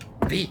etiquette.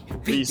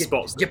 V,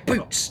 spots your them.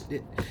 boots.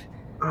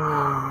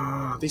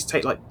 These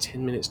take like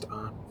 10 minutes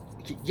to...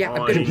 Yeah,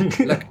 Fine.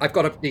 look, I've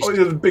got at least. Oh, you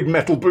have the big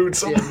metal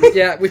boots on.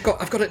 Yeah,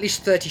 I've got at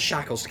least 30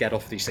 shackles to get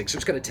off these things, so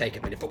it's going to take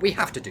a minute, but we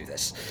have to do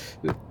this.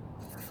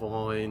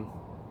 Fine.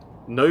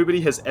 Nobody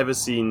has ever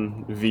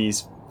seen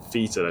V's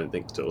feet, I don't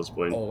think, till this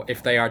point. Or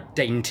if they are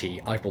dainty,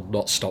 I will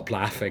not stop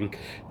laughing.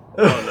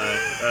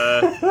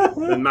 Oh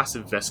no. They're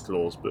massive vest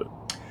claws, but...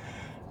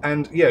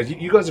 And yeah,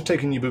 you guys have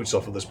taken your boots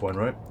off at this point,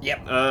 right?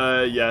 Yep.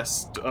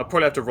 Yes. I'll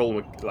probably have to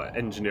roll like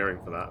engineering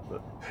for that,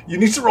 but... You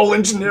need to roll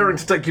engineering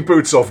to take your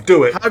boots off.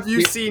 Do it. Have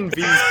you seen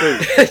V's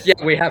boots? Yeah,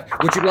 we have.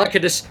 Would you like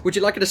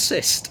an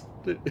assist?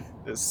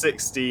 It's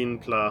 16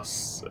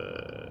 plus...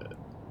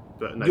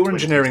 no, Your 20,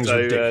 engineering's so,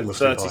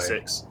 ridiculously high.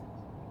 36.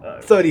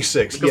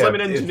 36. Because yeah, I'm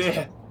an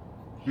engineer.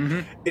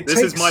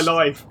 This is my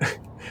life.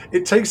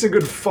 It takes a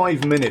good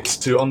 5 minutes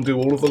to undo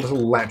all of the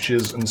little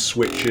latches and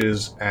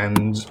switches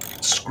and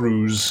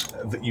screws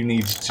that you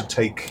need to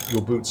take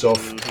your boots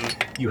off.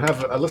 You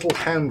have a little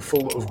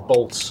handful of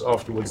bolts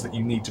afterwards that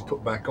you need to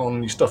put back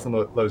on. You stuff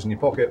those in your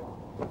pocket.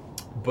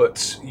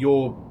 But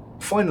you're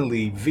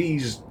finally,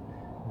 V's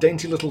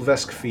dainty little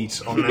Vesk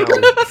feet are now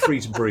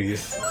free to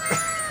breathe.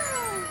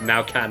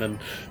 Now canon.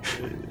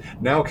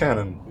 Now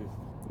canon.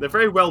 They're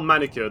very well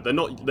manicured. They're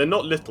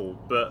not little,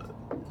 but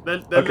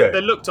they're Okay.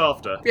 they're looked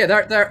after. Yeah,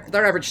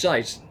 they're average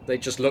size. They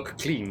just look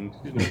clean.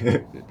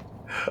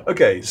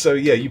 Okay, so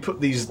yeah, you put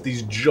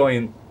these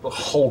giant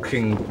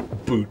hulking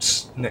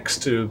boots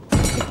next to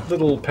a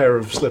little pair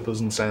of slippers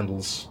and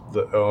sandals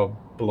that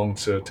belong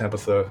to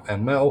Tabitha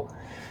and Mel.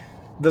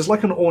 There's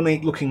like an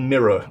ornate-looking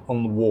mirror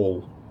on the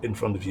wall in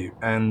front of you,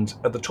 and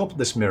at the top of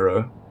this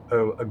mirror,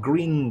 a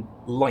green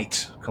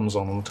light comes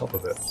on the top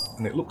of it,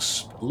 and it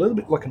looks a little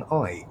bit like an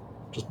eye,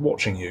 just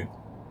watching you.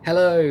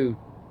 Hello,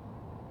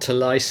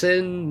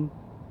 Taliesin.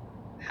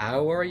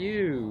 How are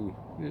you?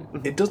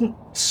 It doesn't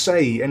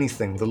say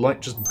anything. The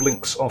light just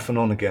blinks off and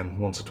on again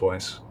once or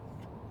twice.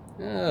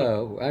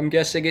 Oh, I'm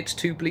guessing it's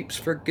 2 bleeps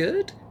for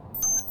good?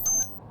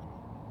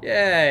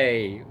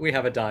 Yay! We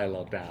have a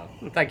dialogue now.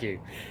 Thank you.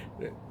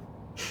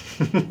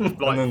 And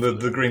then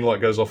the green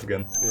light goes off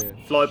again.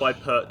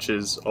 Flyby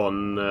perches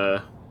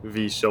on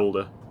V's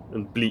shoulder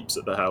and bleeps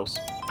at the house.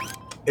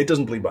 It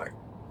doesn't bleed back.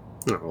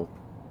 Oh.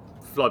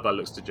 Flyby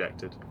looks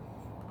dejected.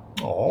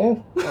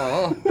 Aww.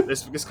 Aw.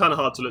 It's kind of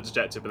hard to look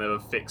dejected when they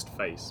have a fixed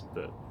face,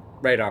 but...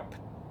 Radar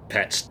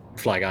pets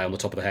Fly Guy on the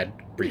top of the head,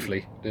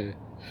 briefly.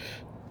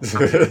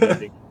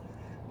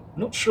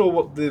 Not sure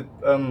what the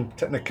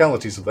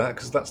technicalities of that,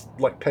 because that's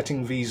like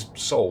petting V's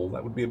soul.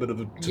 That would be a bit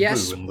of a taboo.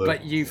 Yes, in the,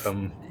 but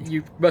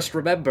you must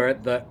remember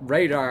that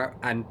Radar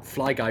and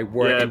Fly Guy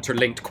were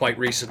interlinked quite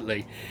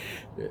recently.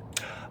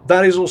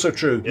 That is also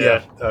true.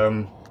 Yeah.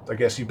 I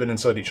guess you've been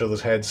inside each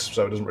other's heads,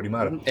 so it doesn't really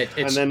matter.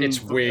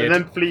 It's weird.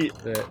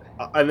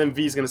 And then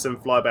V's going to send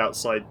Flyby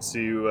outside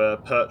to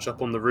perch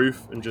up on the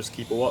roof and just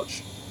keep a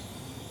watch.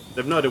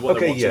 They've no idea what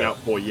they're watching out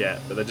for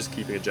yet, but they're just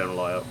keeping a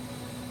general eye out.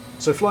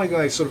 So Fly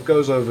Guy sort of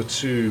goes over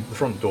to the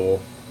front door,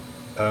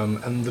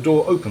 and the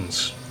door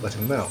opens,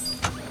 letting them out.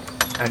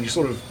 And you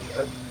sort of...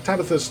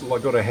 Tabitha's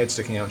like got her head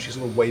sticking out, she's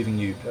sort of waving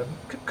you.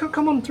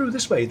 Come on through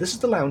this way, this is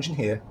the lounge in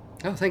here.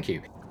 Oh, thank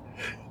you.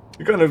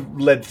 You're kind of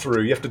led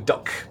through. You have to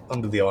duck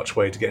under the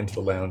archway to get into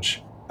the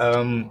lounge.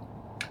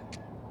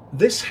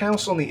 This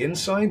house on the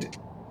inside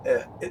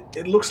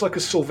It looks like a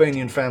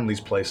Sylvanian family's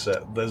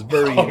playset. There's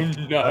very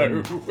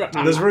no!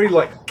 there's very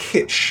like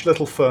kitsch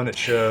little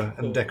furniture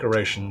and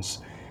decorations.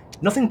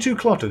 Nothing too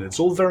cluttered. It's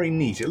all very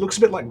neat. It looks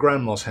a bit like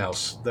Grandma's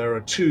house. There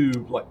are two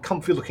like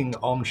comfy-looking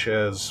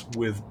armchairs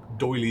with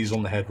doilies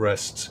on the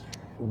headrests.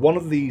 One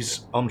of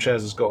these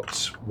armchairs has got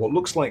what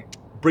looks like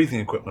breathing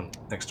equipment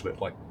next to it.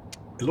 Like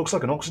it looks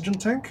like an oxygen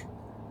tank.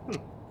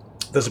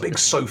 There's a big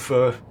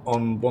sofa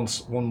on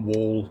one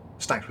wall,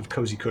 stacked with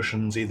cozy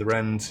cushions either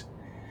end.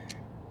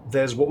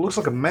 There's what looks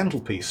like a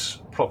mantelpiece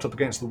propped up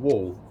against the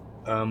wall,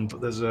 but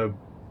there's a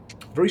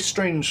very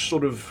strange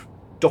sort of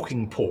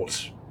docking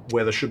port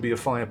where there should be a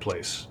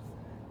fireplace.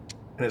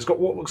 And it's got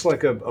what looks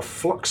like a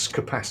flux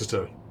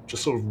capacitor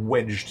just sort of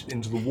wedged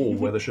into the wall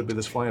where there should be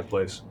this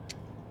fireplace.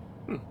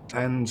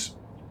 And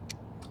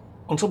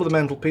on top of the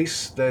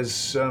mantelpiece,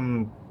 there's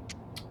a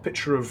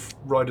picture of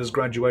Ryder's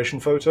graduation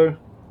photo.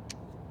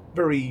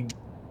 Very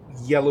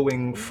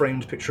yellowing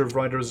framed picture of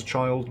Ryder as a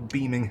child,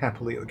 beaming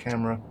happily at the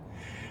camera.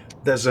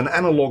 There's an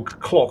analog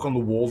clock on the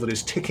wall that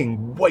is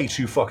ticking way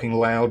too fucking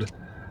loud.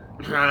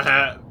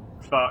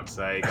 Fuck's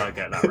sake, I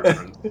get that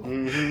reference.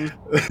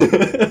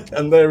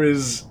 And there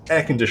is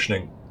air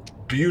conditioning.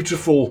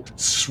 Beautiful,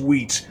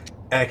 sweet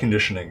air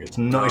conditioning. It's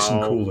nice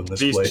and cool in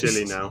this place. V's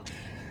chilly now.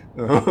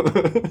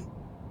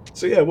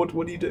 So yeah, what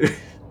do you do?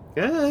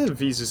 Yeah,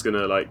 V's just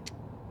gonna like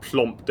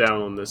plomp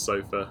down on this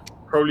sofa.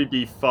 Probably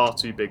be far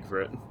too big for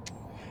it.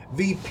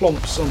 V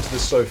plumps onto the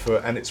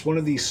sofa, and it's one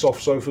of these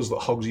soft sofas that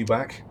hugs you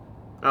back.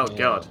 Oh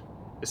god,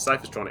 this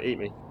sofa's trying to eat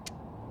me.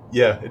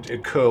 Yeah,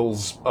 it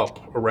curls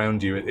up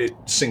around you. It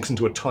sinks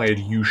into a tired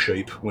U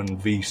shape when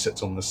V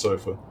sits on the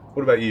sofa.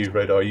 What about you,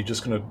 Radar? Are you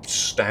just going to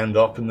stand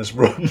up in this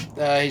room?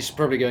 He's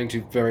probably going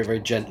to very, very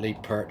gently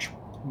perch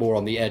more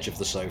on the edge of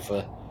the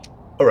sofa.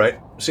 All right.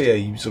 So yeah,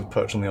 you sort of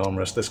perch on the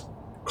armrest. This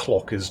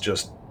clock is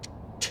just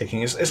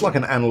ticking. It's like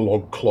an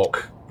analog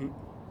clock,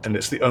 and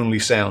it's the only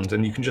sound.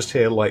 And you can just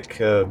hear like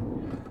a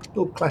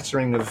little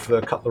clattering of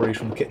cutlery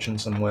from the kitchen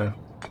somewhere.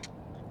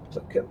 It's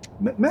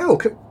like, Mel,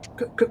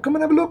 come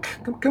and have a look.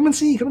 Come and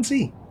see. Come and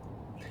see.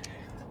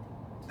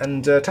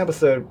 And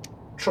Tabitha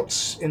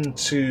trots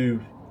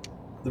into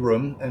the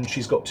room, and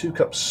she's got 2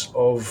 cups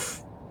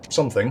of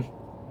something.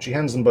 She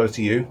hands them both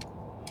to you.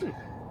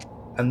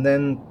 And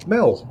then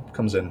Mel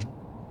comes in.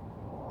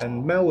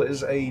 And Mel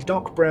is a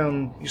dark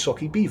brown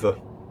Yusaki beaver.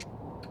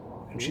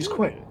 And she's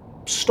quite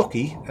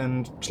stocky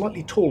and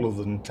slightly taller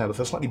than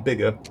Tabitha, slightly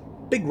bigger.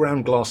 Big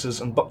round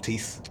glasses and buck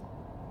teeth.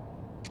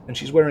 And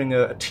she's wearing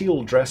a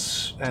teal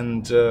dress,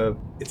 and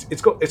it's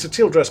a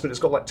teal dress, but it's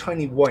got like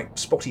tiny white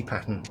spotty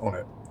pattern on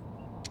it.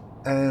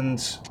 And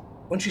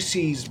when she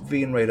sees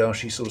V and Radar,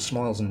 she sort of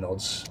smiles and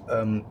nods.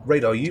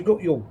 Radar, you've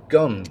got your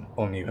gun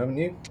on you, haven't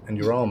you? And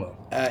your armour.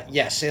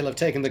 Yes, he'll have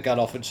taken the gun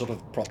off and sort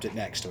of propped it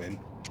next to him.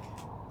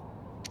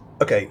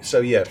 Okay, so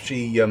yeah,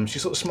 she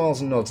sort of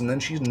smiles and nods, and then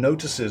she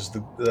notices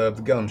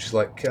the gun. She's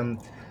like,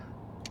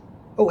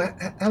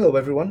 hello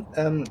everyone.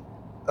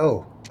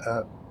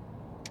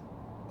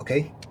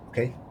 Okay.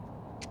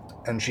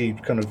 And she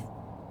kind of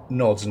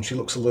nods, and she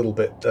looks a little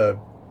bit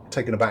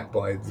taken aback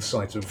by the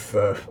sight of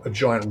a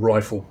giant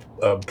rifle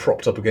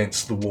propped up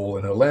against the wall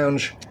in her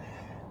lounge.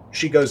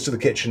 She goes to the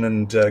kitchen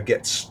and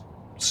gets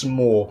some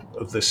more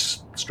of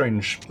this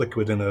strange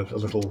liquid in a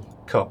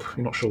little cup.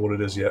 You're not sure what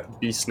it is yet.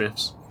 V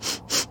sniffs.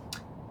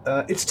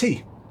 It's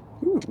tea.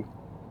 Ooh.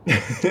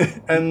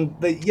 And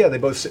they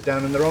both sit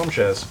down in their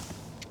armchairs.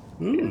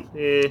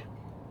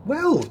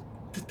 Well,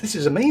 this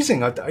is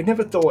amazing. I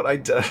never thought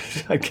I'd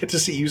get to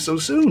see you so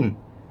soon.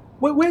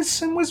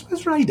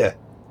 Where's Ryder?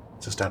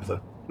 Says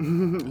Tabitha.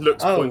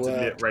 Looks pointedly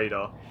at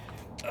Radar.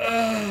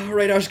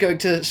 Radar's going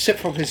to sip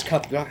from his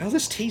cup and be like,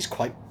 this tea's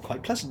quite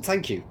pleasant,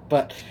 thank you.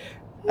 But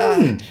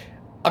I'm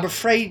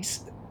afraid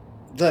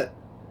that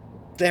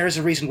there is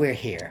a reason we're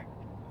here.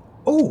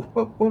 Oh,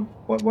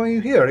 why are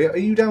you here? Are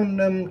you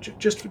down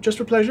just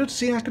for pleasure to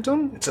see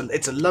Hackathon?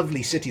 It's a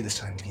lovely city this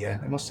time of year,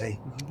 I must say.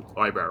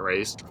 Eyebrow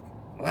raised.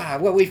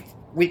 Well,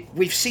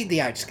 we've seen the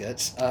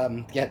outskirts,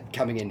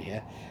 coming in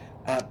here,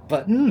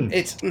 but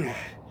it's.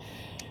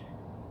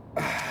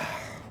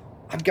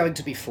 I'm going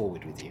to be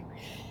forward with you.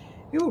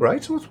 You all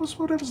right?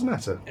 Whatever's the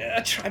matter?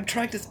 I'm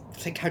trying to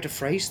think how to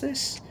phrase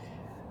this.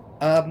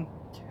 Well,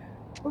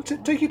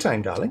 take your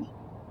time, darling.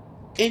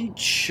 In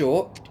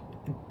short,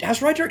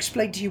 has Ryder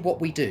explained to you what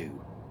we do?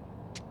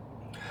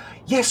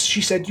 Yes,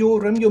 she said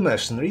you're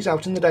mercenaries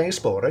out in the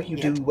diaspora. You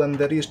do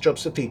various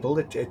jobs for people.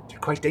 It's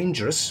quite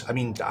dangerous. I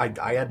mean,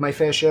 I had my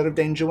fair share of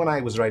danger when I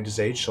was Ryder's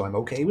age, so I'm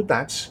okay with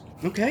that.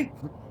 Okay.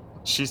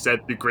 She said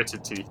the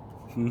gritted teeth.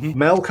 Mm-hmm.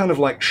 Mel kind of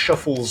like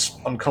shuffles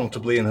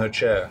uncomfortably in her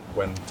chair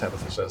when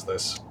Tabitha says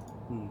this.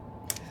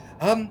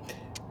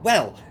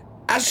 Well,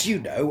 as you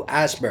know,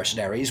 as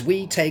mercenaries,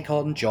 we take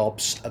on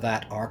jobs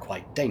that are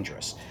quite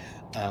dangerous.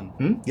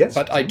 Yes.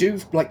 But I do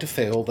like to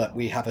feel that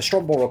we have a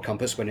strong moral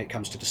compass when it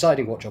comes to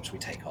deciding what jobs we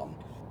take on.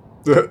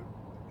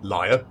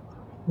 Liar.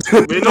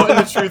 We're not in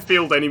the truth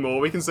field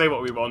anymore. We can say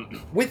what we want.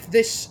 With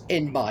this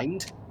in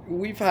mind,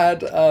 we've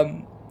had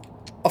a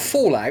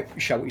fallout,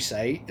 shall we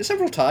say,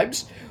 several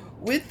times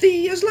with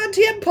the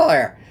Aslanti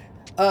Empire.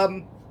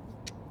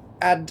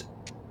 And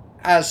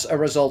as a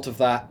result of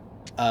that,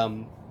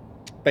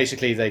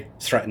 basically they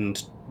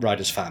threatened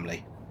Ryder's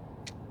family.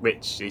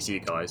 Which is you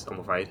guys, I'm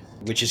afraid.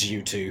 Which is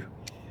you two.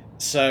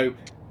 So,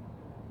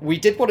 we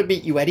did want to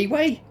meet you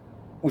anyway.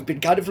 We've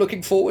been kind of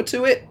looking forward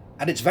to it,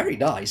 and it's very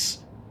nice.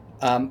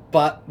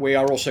 But we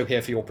are also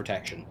here for your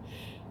protection.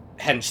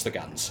 Hence the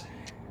guns.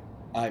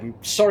 I'm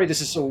sorry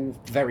this is all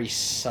very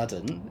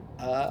sudden,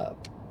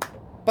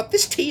 but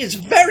this tea is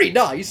very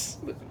nice.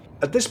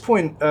 At this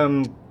point,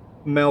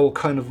 Mel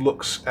kind of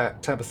looks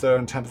at Tabitha,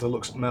 and Tabitha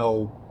looks at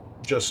Mel.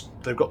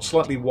 They've got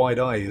slightly wide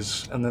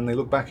eyes, and then they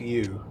look back at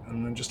you,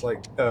 and then just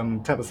like,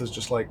 Tabitha's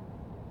just like,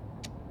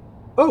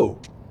 oh,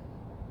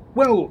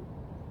 well,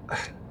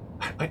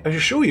 I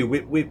assure you,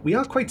 we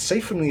are quite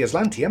safe from the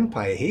Aslanti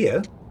Empire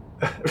here.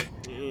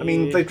 I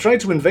mean, they've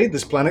tried to invade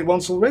this planet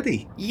once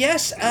already.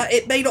 Yes,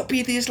 it may not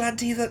be the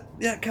Aslanti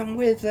that come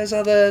with. There's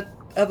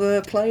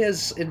other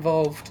players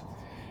involved.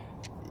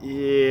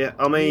 Yeah,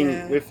 I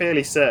mean, we're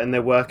fairly certain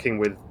they're working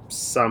with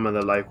some of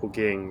the local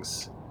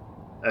gangs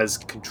as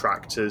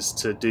contractors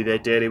to do their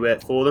daily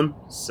work for them.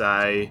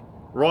 So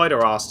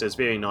Ryder asked us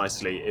very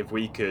nicely if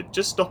we could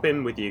just stop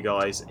in with you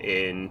guys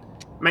and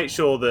make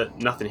sure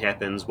that nothing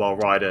happens while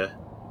Ryder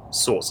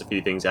sorts a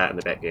few things out in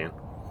the background.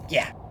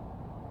 Yeah.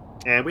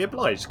 And we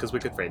obliged because we're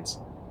good friends.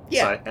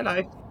 Yeah. So,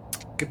 hello.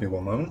 Give me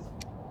one moment.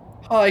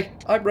 Hi,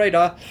 I'm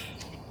Radar.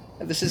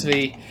 And this is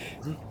V.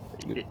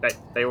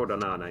 They all don't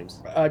know our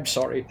names. I'm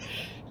sorry.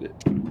 You're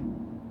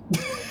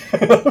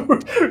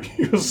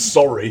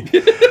sorry.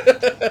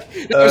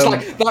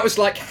 That was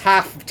like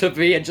half to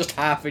me and just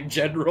half in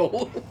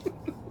general.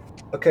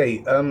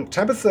 Okay,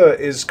 Tabitha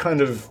is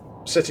kind of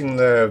sitting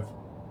there,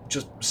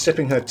 just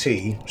sipping her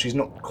tea. She's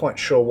not quite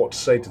sure what to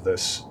say to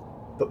this.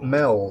 But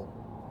Mel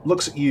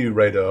looks at you,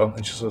 Radar,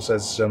 and she sort of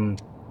says,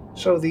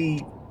 so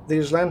the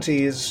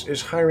Aslanti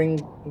is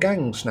hiring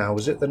gangs now,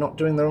 is it? They're not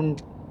doing their own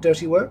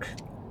dirty work?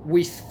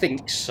 We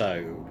think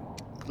so.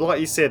 Like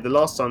you said, the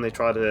last time they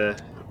tried to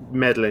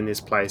meddle in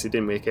this place, it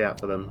didn't work out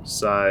for them,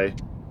 so...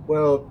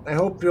 Well, I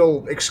hope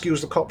you'll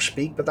excuse the cop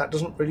speak, but that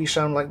doesn't really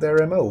sound like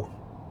their MO.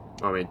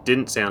 I mean, it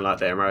didn't sound like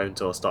their MO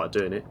until I started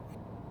doing it.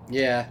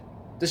 Yeah.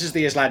 This is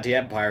the Aslanti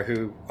Empire,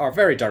 who are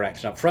very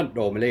direct and upfront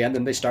normally, and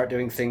then they start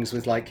doing things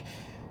with, like,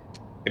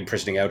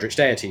 imprisoning eldritch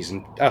deities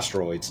and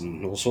asteroids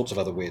and all sorts of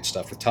other weird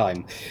stuff with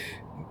time.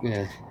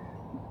 Yeah.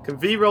 Can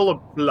V roll a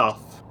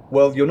bluff?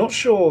 Well, you're not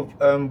sure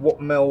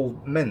what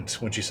Mel meant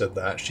when she said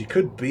that. She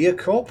could be a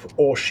cop,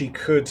 or she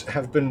could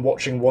have been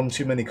watching one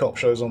too many cop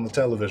shows on the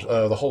television,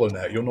 the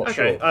HoloNet. You're not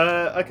sure.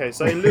 Okay,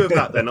 so in lieu of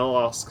that then, I'll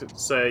ask,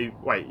 so,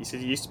 wait, you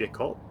said you used to be a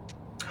cop?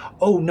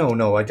 Oh,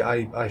 no,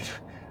 I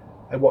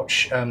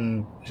watch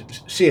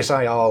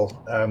CSI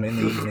in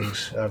the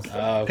evenings.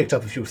 I've picked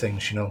up a few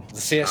things, you know. The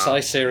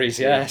CSI series,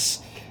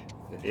 yes.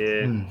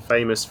 Yeah,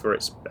 famous for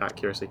its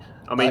accuracy.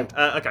 I mean,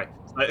 okay.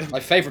 My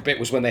favourite bit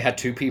was when they had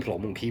two people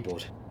on one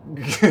keyboard.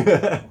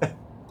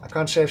 I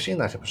can't say I've seen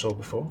that episode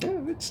before.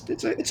 Yeah,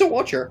 it's a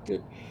watcher.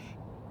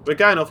 We're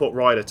going off what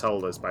Ryder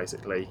told us,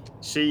 basically.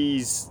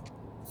 She's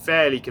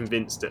fairly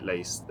convinced, at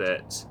least,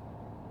 that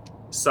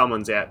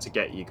someone's out to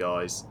get you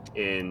guys,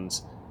 and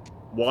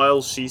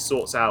while she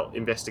sorts out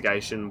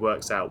investigation,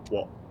 works out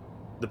what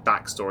the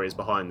backstory is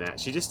behind that,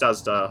 she just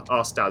asked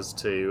us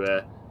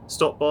to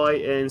stop by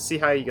and see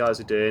how you guys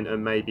are doing,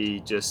 and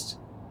maybe just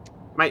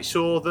make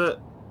sure that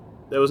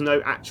there was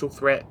no actual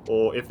threat,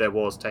 or if there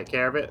was, take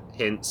care of it,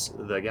 hence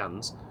the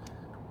guns.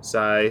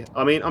 So,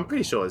 I mean, I'm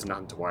pretty sure there's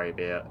nothing to worry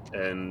about,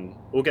 and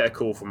we'll get a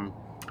call from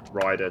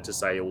Ryder to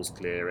say all's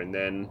clear, and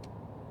then...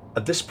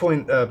 At this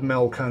point,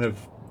 Mel kind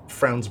of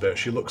frowns a bit.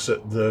 She looks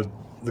at the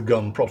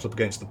gun propped up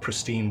against the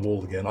pristine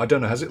wall again. I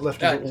don't know, has it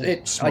left a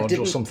little smudge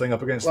or something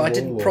up against the wall? I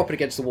didn't prop it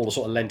against the wall, I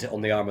sort of leant it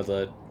on the arm of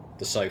the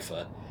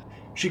sofa.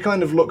 She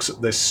kind of looks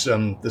at this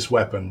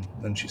weapon,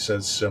 and she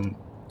says,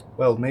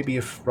 well, maybe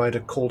if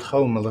Ryder called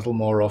home a little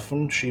more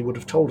often, she would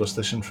have told us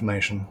this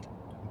information.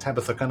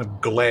 Tabitha kind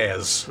of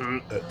glares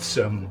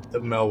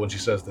at Mel when she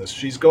says this.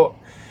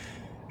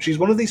 She's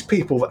one of these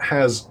people that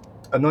has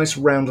a nice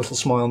round little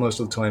smile most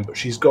of the time, but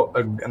she's got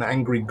an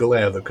angry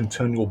glare that can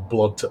turn your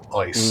blood to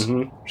ice.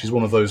 Mm-hmm. She's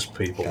one of those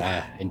people.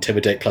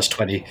 Intimidate plus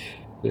 20.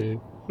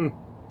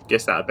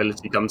 Guess that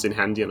ability comes in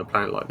handy on a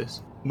planet like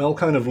this. Mel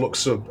kind of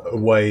looks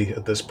away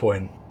at this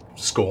point,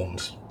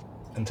 scorned,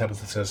 and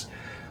Tabitha says,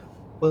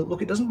 well,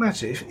 look, it doesn't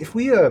matter.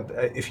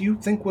 If you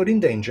think we're in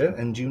danger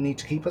and you need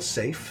to keep us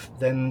safe,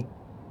 then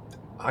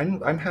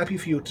I'm happy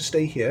for you to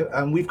stay here.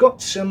 We've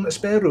got a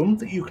spare room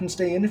that you can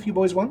stay in if you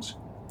boys want.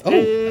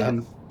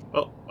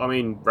 Well, I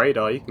mean,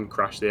 Radar, you can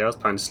crash there. I was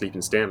planning to sleep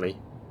in Stanley,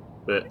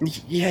 but...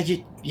 Yeah,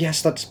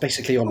 yes, that's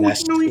basically on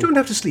Nest. No, you don't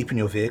have to sleep in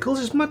your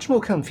vehicles. It's much more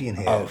comfy in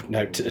here. Oh,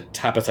 no,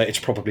 Tabitha, it's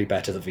probably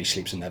better that V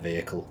sleeps in their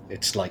vehicle.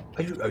 It's like...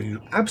 Are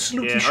you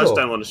absolutely sure? Yeah, I just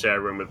don't want to share a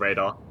room with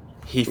Radar.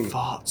 He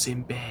farts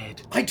in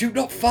bed. I do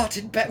not fart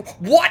in bed.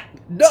 What?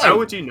 No. How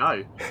would you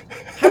know?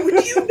 How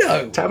would you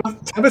know?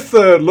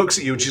 Tabitha looks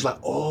at you and she's like,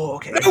 "Oh,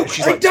 okay." No,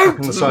 She's I like don't.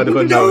 tapping the side of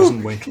her No. nose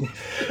and winking.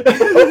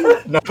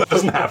 No, that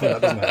doesn't happen.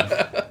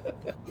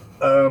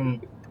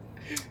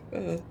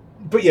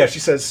 But yeah, she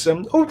says,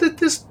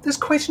 there's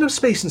quite enough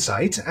space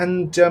inside,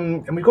 and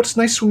we've got a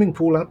nice swimming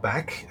pool out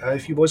back.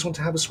 If you boys want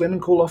to have a swim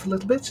and cool off a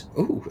little bit."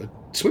 Ooh,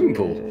 a swimming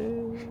pool.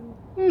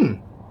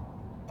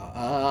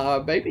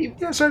 Maybe.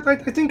 Yeah, so I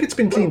think it's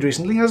been cleaned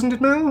recently, hasn't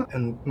it, Mel?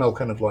 And Mel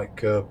kind of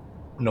like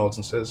nods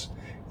and says,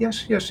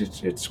 yes,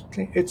 it's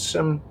clean.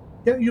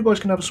 Yeah, you boys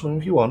can have a swim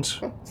if you want.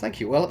 Oh, thank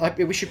you. Well,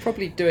 we should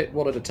probably do it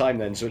one at a time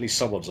then, so at least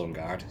someone's on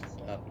guard.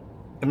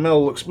 And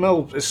Mel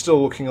is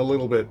still looking a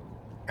little bit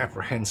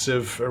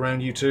apprehensive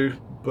around you two,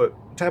 but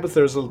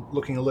Tabitha is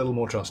looking a little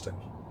more trusting.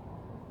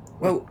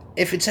 Well,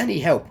 if it's any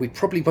help, we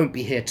probably won't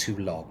be here too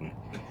long.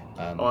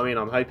 I'm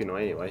hoping not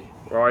anyway.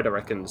 Ryder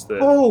reckons that...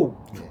 Oh,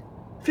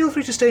 feel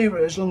free to stay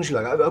as long as you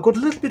like. I've got a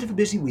little bit of a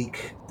busy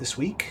week this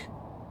week.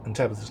 And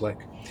Tabitha's like,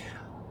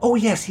 "Oh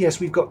yes,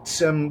 we've got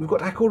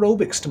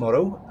acrobics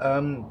tomorrow.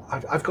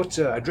 I've got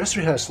a dress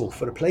rehearsal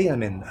for a play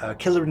I'm in,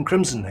 Killer in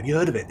Crimson. Have you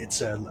heard of it?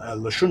 It's a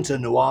La Shunta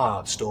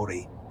noir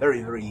story.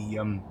 Very, very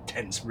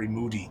tense, very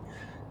moody.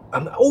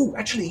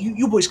 Actually,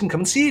 you boys can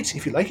come and see it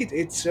if you like it.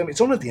 It's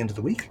on at the end of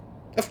the week."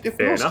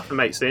 Fair enough, it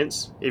makes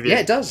sense. Yeah,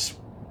 it does.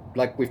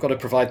 Like, we've got to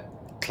provide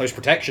close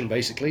protection,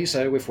 basically,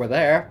 so if we're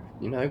there,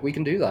 we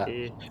can do that.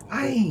 Yeah.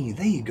 Aye,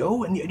 there you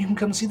go, and you can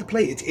come and see the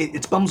play.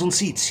 It's bums on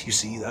seats, you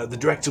see. The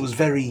director was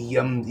very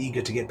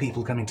eager to get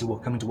people coming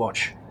to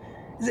watch.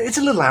 It's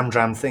a little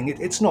amdram thing.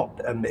 It's not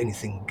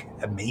anything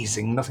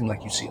amazing, nothing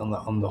like you see on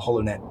the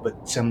HoloNet,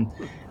 but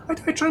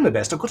I try my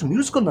best. I've got a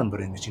musical number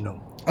in it,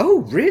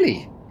 Oh,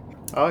 really?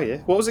 Oh,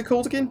 yeah. What was it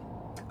called again?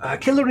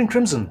 Killer in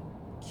Crimson.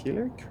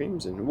 Killer in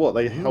Crimson? What,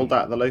 they held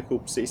that at the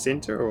local city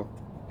centre, or...?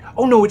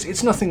 Oh no,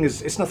 it's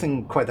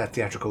nothing quite that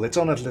theatrical. It's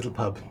on at a little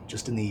pub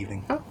just in the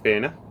evening. Oh, fair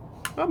enough.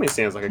 I mean, it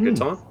sounds like a good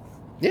time.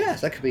 Yeah,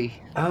 that could be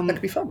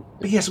fun.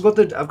 But yes, I've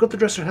got the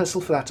dress rehearsal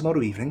for that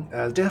tomorrow evening.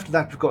 The day after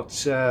that, we've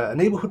got a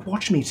neighbourhood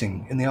watch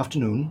meeting in the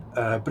afternoon,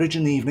 bridge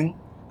in the evening,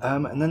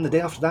 and then the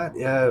day after that,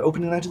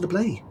 opening night of the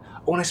play.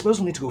 Oh, and I suppose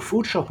we'll need to go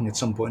food shopping at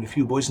some point if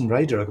you boys and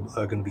Ryder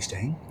are going to be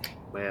staying.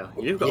 Well,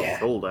 you've got a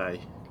full day.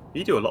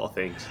 You do a lot of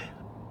things.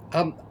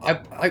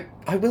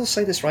 I will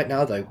say this right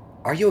now, though.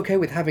 Are you okay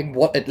with having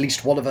at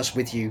least one of us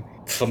with you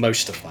for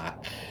most of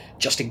that,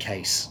 just in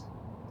case?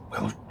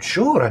 Well,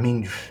 sure. I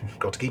mean, you've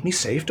got to keep me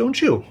safe,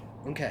 don't you?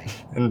 Okay.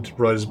 And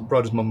Ryder's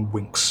mum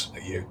winks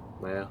at you.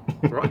 Well,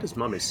 Ryder's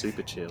mum is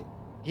super chill.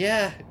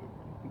 Yeah.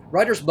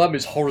 Ryder's mum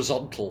is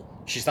horizontal.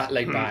 She's that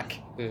laid back.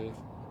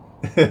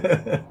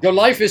 Your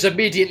life is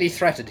immediately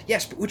threatened.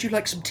 Yes, but would you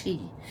like some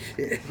tea?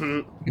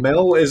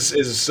 Mel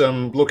is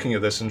looking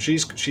at this, and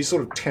she's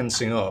sort of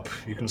tensing up.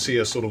 You can see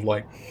her sort of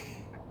like...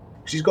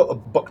 She's got a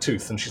buck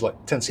tooth, and she's like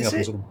tensing up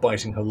and sort of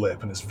biting her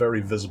lip, and it's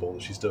very visible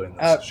that she's doing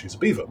this. She's a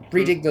beaver.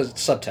 Reading the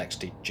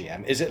subtext,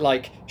 GM, is it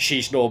like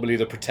she's normally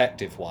the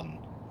protective one,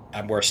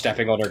 and we're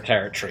stepping on her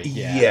territory?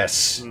 Yeah.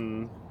 Yes.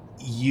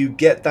 You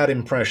get that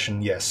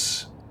impression,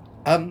 yes.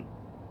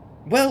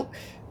 Well,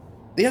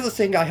 the other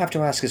thing I have to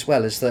ask as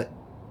well is that,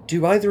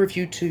 do either of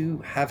you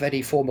two have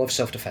any form of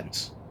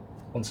self-defense?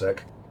 One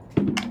sec.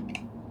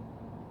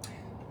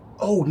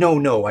 Oh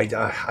no! I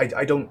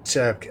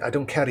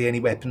don't carry any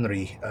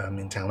weaponry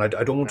in town. I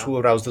don't want to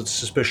arouse the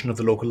suspicion of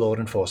the local law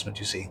enforcement.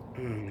 You see.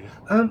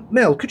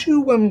 Mel, could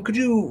you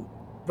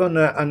run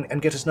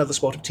and get us another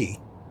spot of tea?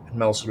 And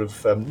Mel sort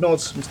of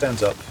nods and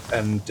stands up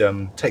and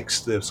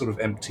takes the sort of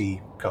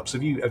empty cups.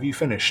 Have you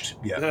finished?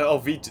 Yeah.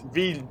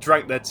 V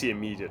drank their tea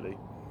immediately.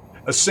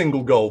 A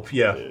single gulp.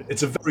 Yeah.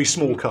 It's a very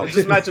small cup. Just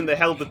imagine they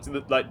held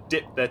it, like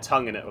dipped their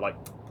tongue in it, like,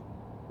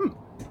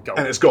 gulp.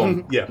 And it's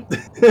gone. Yeah.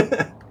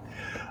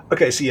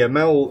 Okay, so yeah,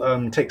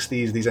 Mel takes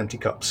these empty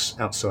cups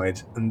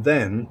outside, and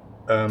then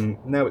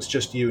now it's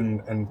just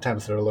you and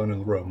Tabitha alone in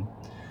the room,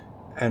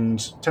 and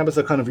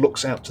Tabitha kind of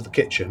looks out to the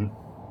kitchen,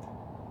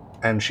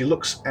 and she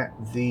looks at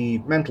the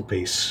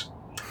mantelpiece.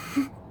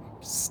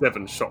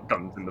 7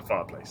 shotguns in the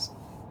fireplace.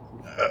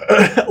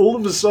 All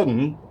of a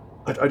sudden,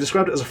 I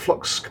described it as a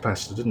flux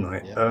capacitor, didn't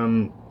I?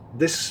 Yeah.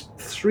 This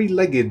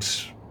 3-legged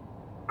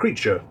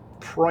creature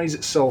pries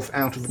itself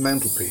out of the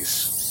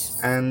mantelpiece,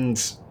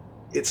 and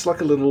it's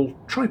like a little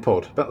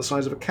tripod, about the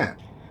size of a cat.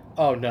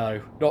 Oh no,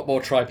 not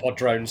more tripod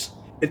drones.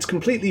 It's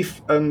completely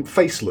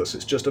faceless.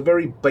 It's just a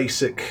very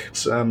basic,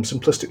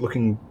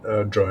 simplistic-looking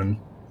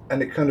drone,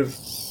 and it kind of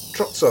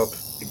trots up.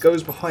 It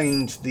goes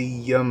behind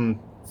the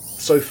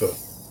sofa.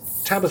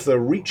 Tabitha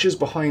reaches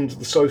behind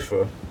the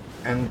sofa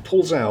and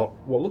pulls out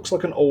what looks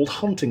like an old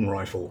hunting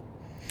rifle.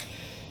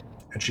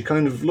 And she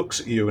kind of looks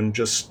at you and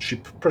she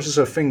presses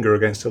her finger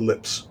against her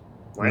lips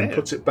and then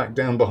puts it back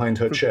down behind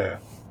her chair.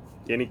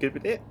 You any good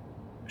with it?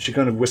 She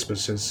kind of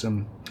whispers, says,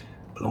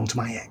 belonged to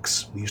my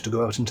ex. We used to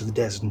go out into the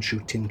desert and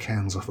shoot tin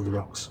cans off of the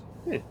rocks.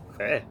 Yeah,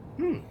 fair.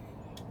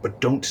 But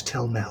don't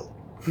tell Mel.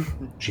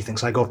 She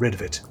thinks I got rid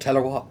of it. Tell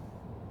her what?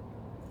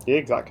 Yeah,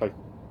 exactly.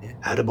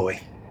 Attaboy.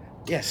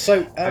 Yes.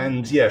 So,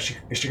 And yeah,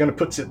 she kind of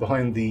puts it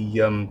behind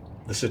the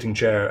sitting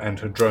chair, and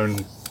her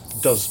drone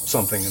does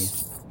something,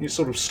 and it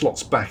sort of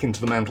slots back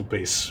into the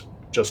mantelpiece,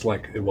 just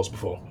like it was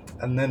before.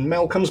 And then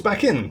Mel comes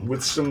back in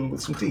with some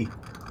tea.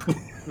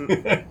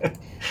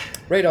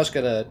 Radar's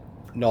gonna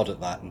nod at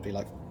that and be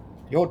like,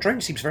 "Your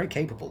drone seems very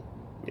capable."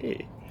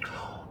 Yeah.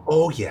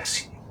 Oh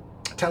yes,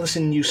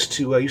 Taliesin used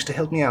to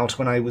help me out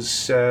when I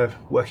was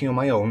working on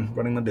my own,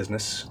 running my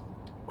business.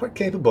 Quite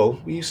capable.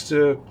 We used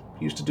to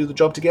do the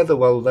job together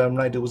while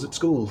Ryder was at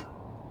school.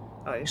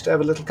 Oh, I used to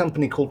have a little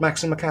company called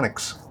Maxim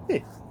Mechanics. yeah.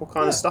 What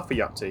kind of stuff are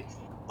you up to?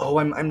 Oh,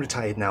 I'm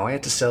retired now. I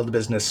had to sell the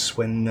business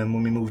when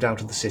we moved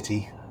out of the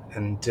city,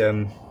 and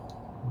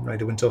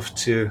Ryder went off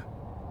to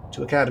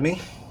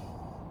academy,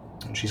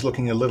 and she's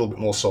looking a little bit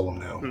more solemn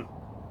now.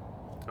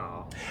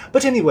 Oh.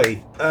 But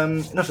anyway,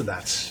 enough of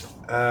that.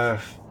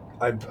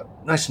 I'm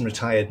nice and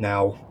retired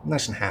now,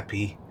 nice and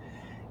happy.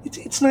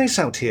 It's nice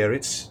out here.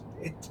 It's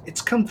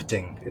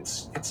comforting.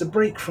 It's a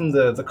break from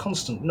the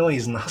constant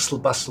noise and the hustle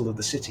bustle of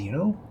the city, you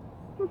know.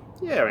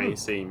 Yeah, it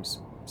seems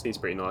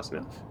pretty nice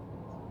enough.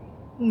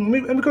 And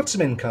we've got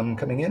some income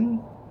coming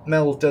in.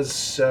 Mel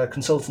does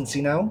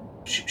consultancy now.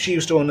 She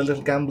used to own a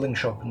little gambling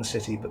shop in the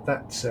city, but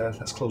that's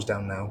closed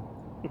down now.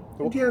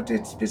 Cool. And yeah,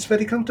 it's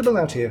very comfortable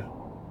out here.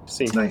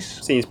 Seems It's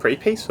nice. Seems pretty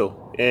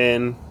peaceful,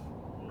 and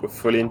we're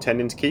fully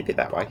intending to keep it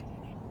that way.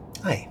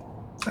 I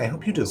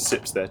hope you do.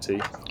 Sips their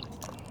tea.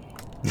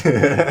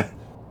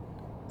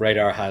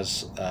 Radar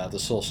has the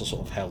saucer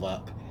sort of held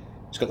up.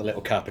 He's got the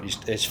little cup, and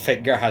his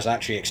finger has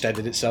actually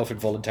extended itself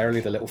involuntarily,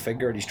 the little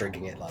finger, and he's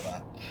drinking it like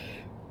that.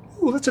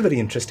 Oh, that's a very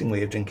interesting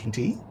way of drinking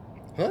tea.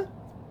 Huh?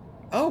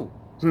 Oh,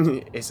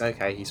 It's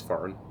okay, he's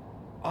foreign.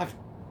 I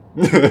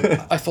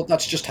thought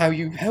that's just how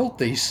you held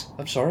these.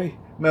 I'm sorry.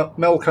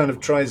 Mel kind of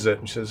tries it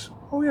and says,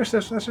 "Oh yes,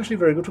 that's actually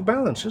very good for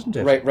balance, isn't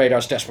it?"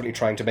 Radar's desperately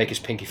trying to make his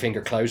pinky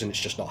finger close, and it's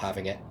just not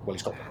having it. Well,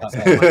 he's got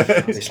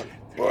that. He's like,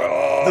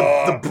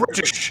 The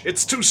British,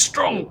 it's too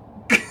strong.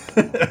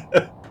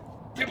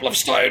 people have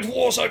started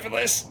wars over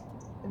this.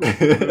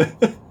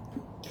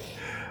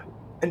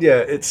 And yeah,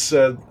 it's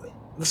the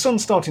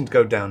sun's starting to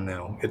go down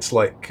now. It's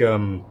like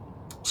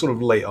sort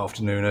of late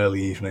afternoon,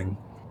 early evening.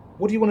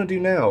 What do you want to do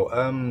now?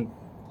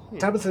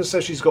 Tabitha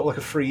says she's got like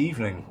a free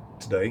evening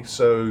today,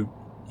 so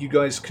you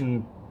guys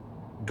can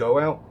go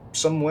out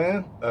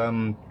somewhere.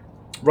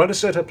 Ryder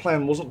said her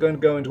plan wasn't going to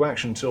go into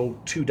action until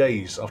 2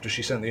 days after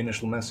she sent the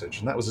initial message,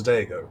 and that was a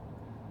day ago.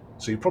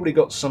 So you've probably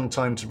got some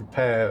time to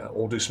prepare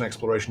or do some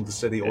exploration of the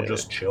city, or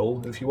just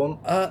chill if you want.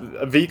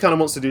 V kind of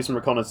wants to do some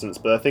reconnaissance,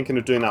 but they're thinking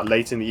of doing that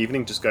late in the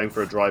evening, just going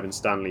for a drive in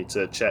Stanley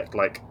to check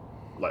like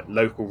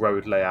local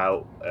road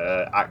layout,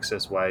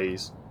 access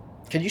ways.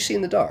 Can you see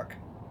in the dark?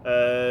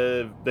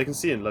 They can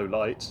see in low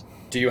light.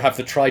 Do you have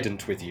the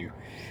trident with you?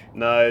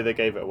 No, they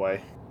gave it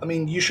away. I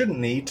mean, you shouldn't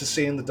need to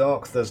see in the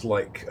dark. There's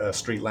like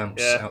street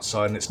lamps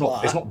outside, and it's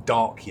not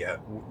dark yet.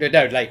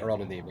 No, later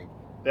on in the evening.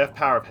 They have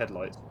power of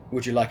headlights.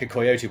 Would you like a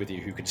coyote with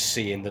you who can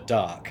see in the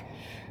dark?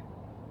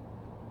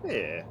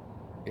 Yeah.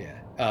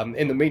 Yeah.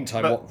 In the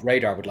meantime, what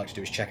Radar would like to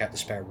do is check out the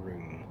spare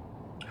room.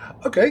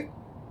 Okay.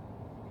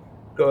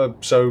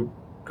 So,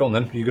 go on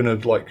then. You're going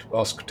to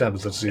ask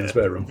Tabitha to see the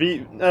spare room.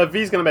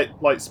 V's going to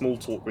make small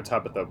talk with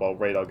Tabitha while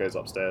Radar goes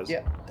upstairs.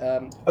 Yeah.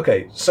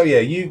 Okay, so yeah,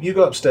 you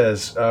go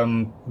upstairs.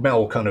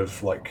 Mel kind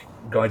of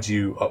guides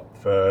you up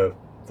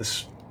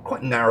this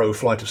quite narrow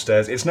flight of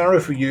stairs. It's narrow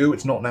for you.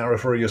 It's not narrow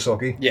for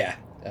Yosoki. Yeah.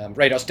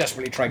 Radar's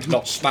desperately trying to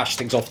not smash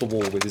things off the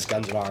wall with his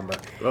guns and armor.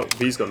 Well,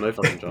 V's got no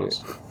fucking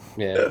chance.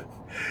 Yeah.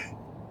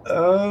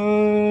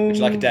 Would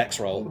you like a dex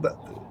roll?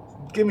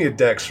 Give me a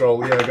dex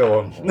roll. Yeah, go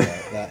on.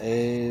 Right, that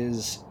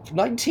is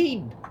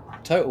 19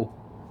 total.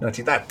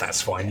 19.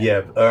 That's fine.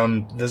 Yeah.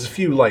 There's a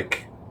few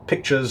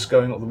pictures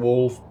going up the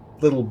wall.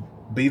 Little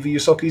beaver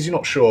Yosokis. You're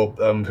not sure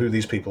who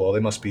these people are.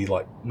 They must be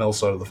Mel's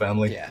side of the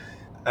family. Yeah.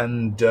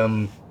 And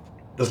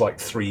there's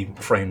 3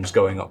 frames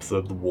going up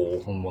the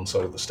wall on one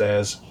side of the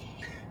stairs.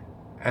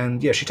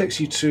 And yeah, she takes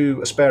you to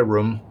a spare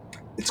room.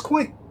 It's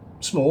quite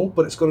small,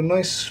 but it's got a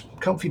nice,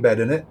 comfy bed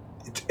in it.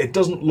 It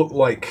doesn't look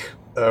like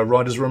a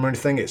Ryder's room or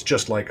anything. It's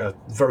just a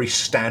very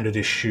standard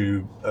issue,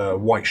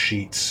 white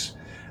sheets.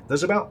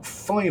 There's about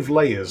 5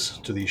 layers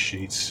to these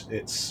sheets.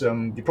 It's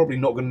you're probably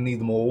not going to need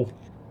them all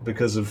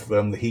because of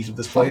the heat of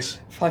this place.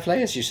 5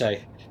 layers, you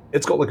say?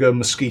 It's got a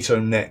mosquito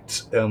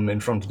net in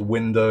front of the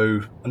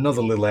window,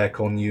 another little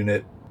aircon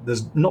unit.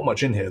 There's not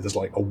much in here. There's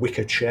a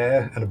wicker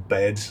chair and a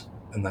bed,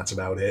 and that's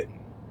about it.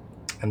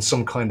 And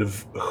some kind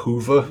of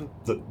Hoover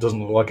that doesn't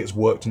look like it's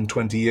worked in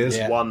 20 years.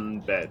 Yeah.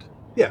 One bed.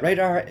 Yeah.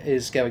 Radar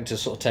is going to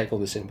sort of take all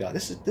this in and be like,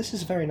 this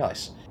is very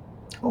nice.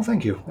 Oh,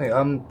 thank you. Hey,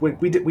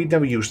 we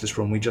never use this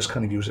room. We just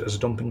kind of use it as a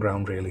dumping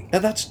ground, really. No,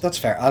 that's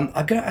fair. I'm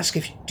going to ask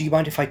do you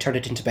mind if I turn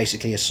it into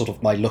basically a sort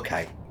of my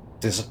lookout?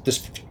 This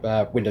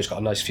window's got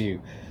a nice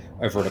view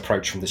over an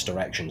approach from this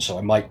direction, so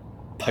I might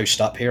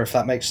post up here if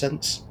that makes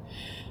sense.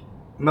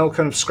 Mel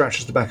kind of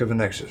scratches the back of her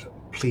neck. Says,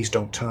 "Please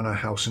don't turn our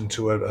house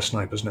into a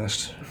sniper's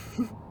nest."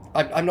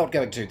 I'm not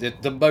going to.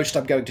 The most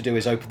I'm going to do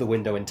is open the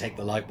window and take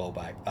the light bulb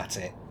out. That's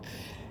it.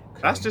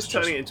 That's Okay, just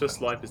turning it into a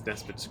sniper's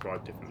nest, but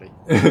described differently.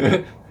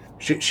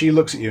 She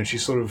looks at you and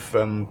she's sort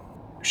of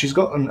she's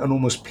got an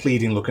almost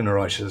pleading look in her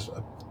eyes. She says,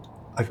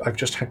 I've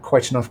just had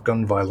quite enough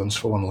gun violence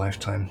for one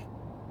lifetime.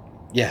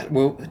 Yeah,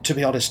 well, to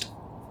be honest,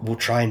 we'll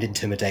try and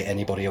intimidate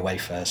anybody away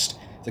first.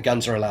 The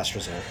guns are a last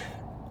resort.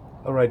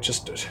 All right,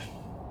 just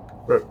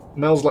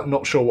Mel's like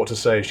not sure what to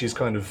say. She's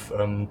kind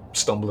of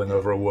stumbling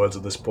over her words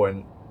at this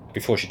point.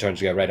 Before she turns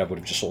to go red, I would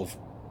have just sort of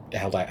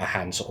held out a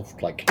hand, sort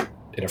of like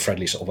in a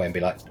friendly sort of way, and be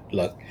like,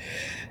 look,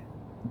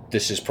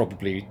 this is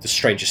probably the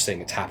strangest thing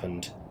that's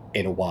happened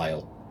in a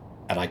while,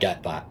 and I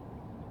get that.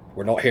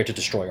 We're not here to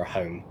destroy your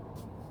home.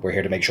 We're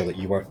here to make sure that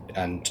you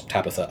and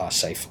Tabitha are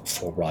safe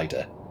for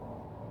Ryder.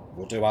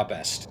 We'll do our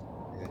best.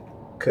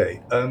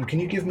 Okay, can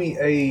you give me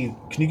a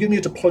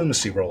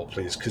diplomacy roll,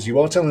 please? Because you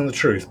are telling the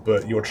truth,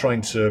 but you're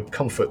trying to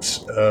comfort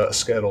a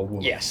scared old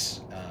woman.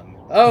 Yes.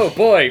 Oh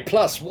boy,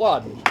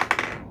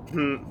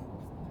 +1.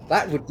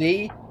 That would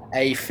be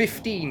a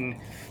 15.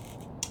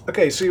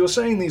 Okay, so you're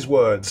saying these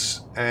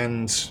words,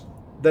 and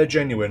they're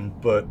genuine,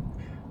 but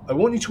I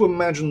want you to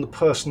imagine the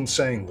person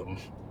saying them.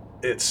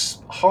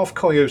 It's half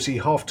coyote,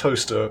 half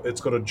toaster. It's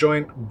got a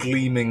giant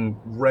gleaming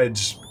red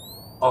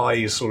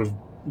eye sort of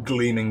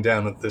gleaming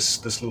down at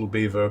this little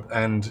beaver,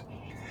 and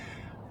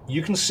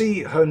you can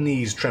see her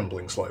knees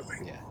trembling slightly.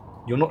 Yeah.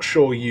 You're not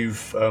sure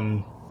you've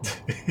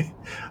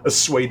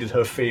assuaded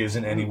her fears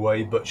in any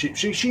way, but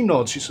she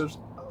nods. She says,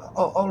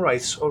 all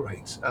right.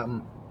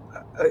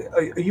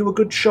 Are you a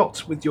good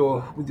shot with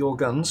your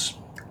guns?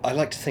 I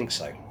like to think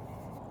so.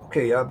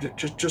 Okay,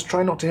 just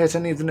try not to hit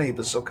any of the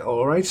neighbours. Okay,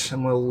 all right,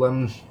 and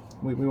we'll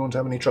we won't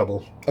have any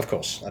trouble. Of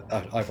course,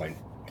 I won't.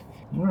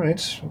 All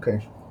right,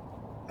 okay.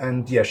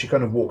 And yeah, she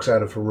kind of walks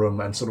out of her room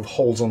and sort of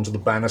holds onto the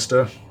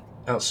banister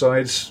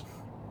outside,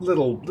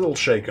 little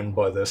shaken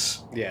by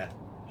this. Yeah.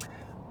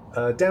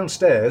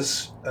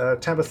 Downstairs,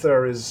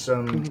 Tabitha is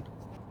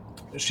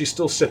she's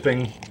still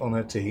sipping on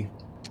her tea.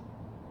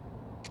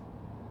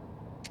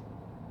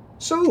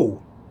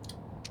 So,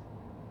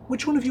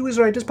 which one of you is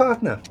Ryder's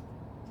partner?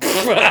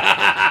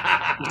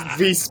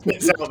 V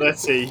spits out their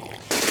tea.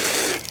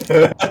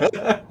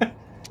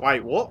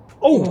 Wait, what?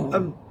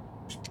 Oh,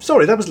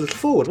 sorry, that was a little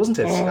forward, wasn't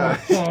it?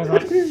 That's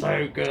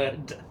so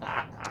good.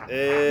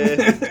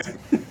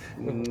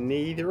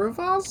 Neither of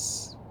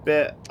us.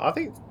 But I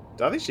think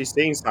she's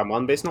seeing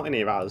someone, but it's not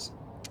any of us.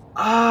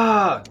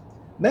 Ah,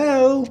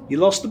 Mel, you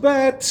lost the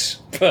bet.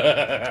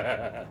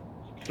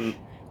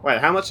 Wait,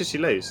 how much did she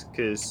lose?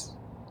 Because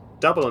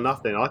double or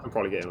nothing, I can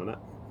probably get in on it.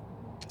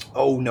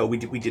 Oh no, we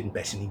didn't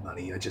bet any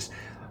money.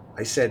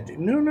 I said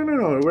no.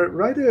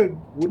 Ryder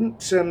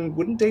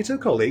wouldn't date her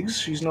colleagues.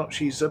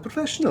 She's a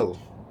professional,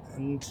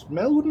 and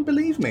Mel wouldn't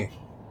believe me.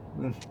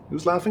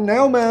 Who's laughing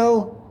now,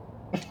 Mel?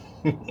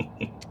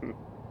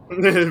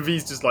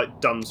 V's just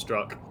like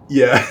dumbstruck.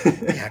 Yeah.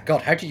 Yeah,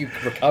 God, how do you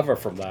recover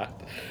from that?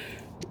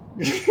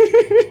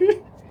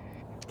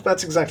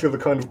 That's exactly the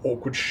kind of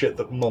awkward shit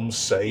that moms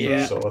say.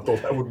 Yeah. So I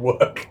thought that would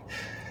work.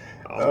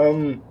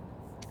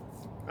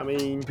 I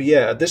mean, but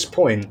yeah, at this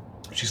point,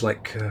 she's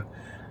like,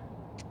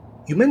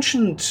 "You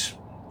mentioned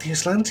the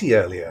Aslanti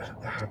earlier.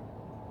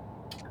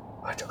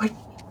 I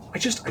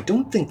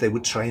don't think they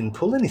would try and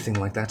pull anything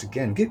like that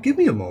again. Give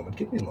me a moment.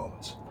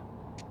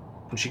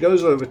 And she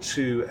goes over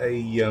to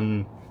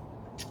a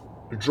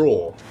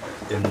drawer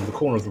in the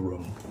corner of the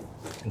room,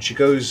 and she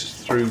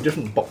goes through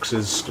different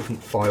boxes,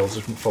 different files,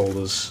 different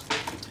folders,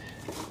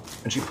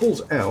 and she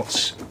pulls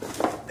out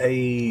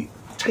a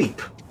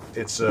tape.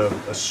 It's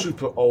a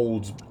super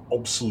old,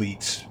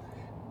 obsolete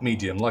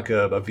medium, like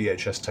a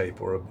VHS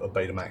tape or a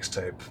Betamax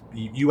tape.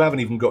 You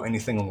haven't even got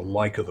anything on the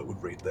Leica that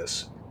would read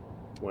this.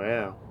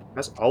 wow,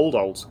 that's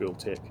old school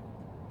tick.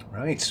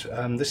 Right.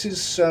 This is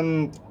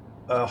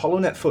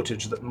HoloNet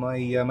footage that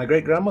my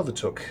great grandmother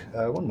took.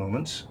 One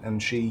moment,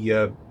 and she's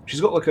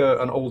got like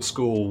an old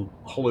school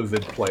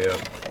holovid player.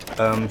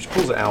 She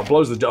pulls it out,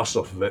 blows the dust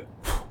off of it,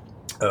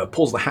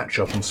 pulls the hatch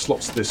up, and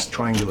slots this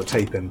triangular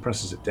tape in,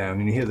 presses it down,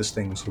 and you hear this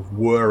thing sort of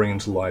whirring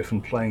into life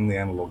and playing the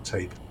analog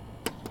tape.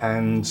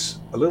 And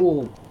a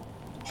little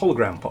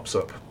hologram pops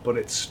up, but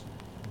it's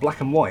black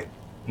and white,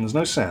 and there's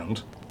no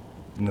sound,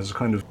 and there's a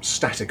kind of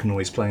static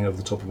noise playing over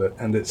the top of it,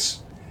 and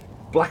it's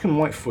black and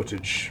white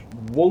footage,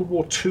 World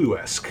War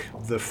II-esque.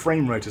 The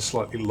frame rate is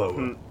slightly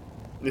lower.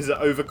 Is it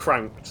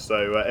overcranked,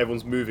 so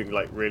everyone's moving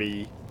like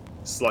really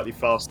slightly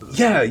faster?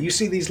 Yeah, you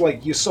see these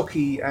like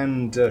Yasaki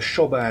and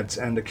Shobad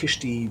and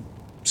Akishti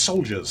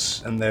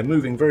soldiers, and they're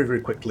moving very,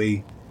 very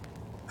quickly,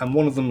 and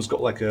one of them's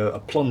got like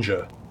a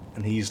plunger,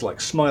 and he's like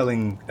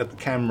smiling at the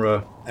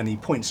camera, and he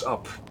points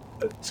up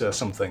at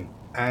something,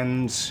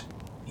 and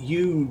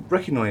you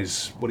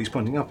recognize what he's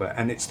pointing up at,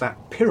 and it's that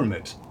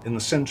pyramid in the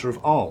center of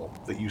Arl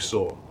that you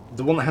saw.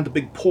 The one that had the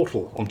big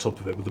portal on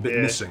top of it with a bit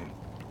missing.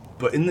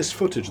 But in this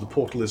footage, the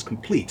portal is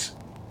complete,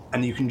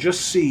 and you can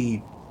just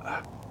see,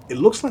 it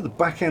looks like the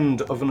back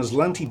end of an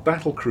Aslanti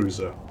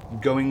battlecruiser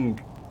going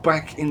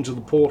back into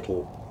the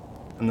portal,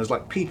 and there's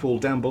like people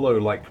down below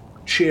like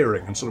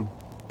cheering and sort of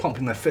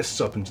pumping their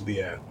fists up into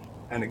the air.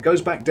 And it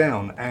goes back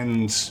down,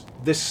 and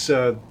this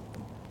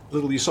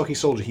little Yosaki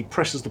soldier, he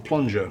presses the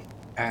plunger,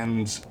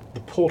 and the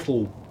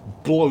portal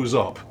blows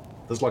up.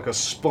 There's like a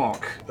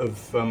spark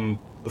of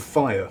the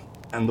fire,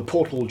 and the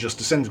portal just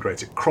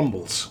disintegrates. It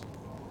crumbles,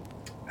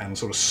 and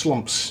sort of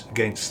slumps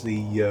against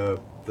the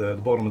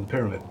bottom of the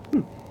pyramid.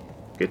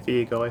 Good for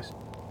you guys.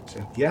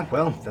 So, yeah,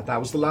 well, that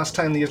was the last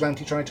time the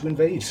Aslanti tried to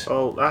invade.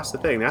 Well, that's the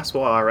thing. That's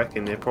why I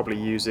reckon they're probably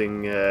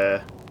using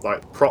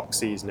like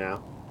proxies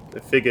now. They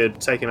figured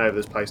taking over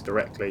this place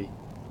directly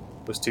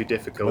was too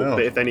difficult. Well,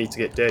 but if they need to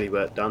get dirty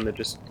work done, they're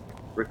just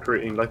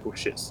recruiting local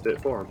shits to do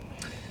it for them.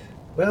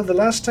 Well, the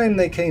last time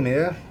they came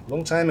here, a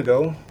long time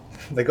ago,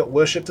 they got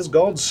worshipped as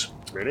gods.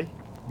 Really?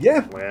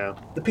 Yeah. Wow.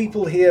 The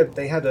people here,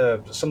 they had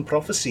some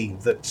prophecy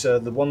that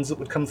the ones that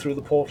would come through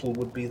the portal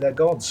would be their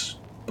gods.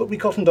 But we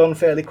cottoned on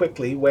fairly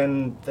quickly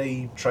when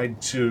they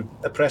tried to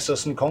oppress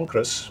us and conquer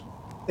us.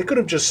 They could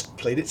have just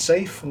played it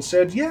safe and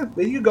said, yeah,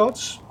 we're your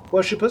gods,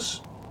 worship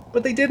us.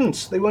 But they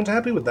didn't. They weren't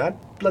happy with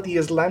that. Bloody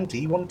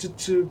Aslanti wanted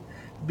to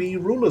be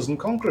rulers and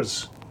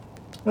conquerors.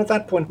 And at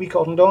that point, we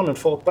cottoned on and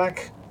fought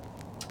back.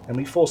 And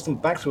we forced them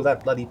back through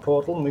that bloody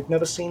portal, and we've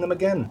never seen them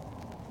again.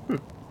 But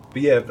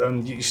yeah,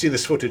 you see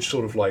this footage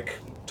sort of like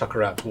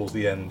tucker out towards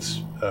the end,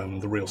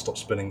 the reel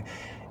stops spinning.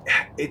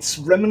 It's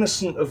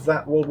reminiscent of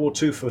that World War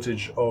II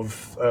footage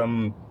of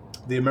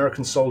the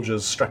American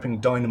soldiers strapping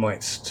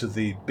dynamite to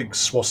the big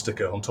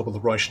swastika on top of the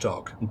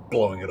Reichstag and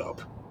blowing it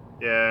up.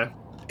 Yeah.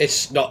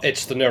 It's not.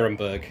 It's the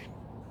Nuremberg.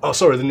 Oh,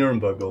 sorry, the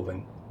Nuremberg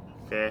building.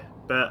 Fair.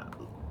 But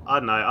I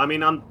don't know. I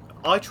mean,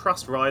 I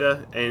trust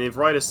Ryder, and if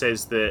Ryder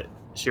says that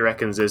she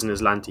reckons there's an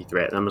Aslanti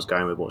threat, I'm just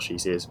going with what she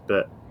says.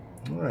 But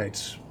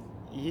Right.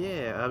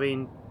 yeah, I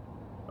mean,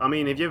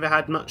 have you ever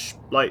had much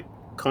like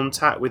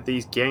contact with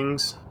these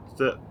gangs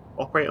that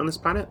operate on this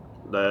planet?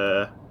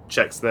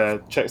 Checks their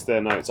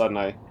notes. I don't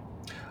know.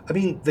 I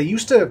mean, they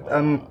used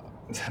to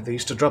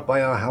drop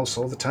by our house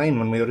all the time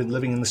when we were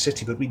living in the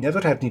city, but we never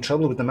had any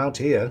trouble with them out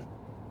here.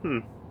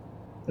 They're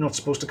not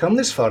supposed to come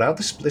this far out.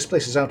 This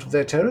place is out of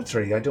their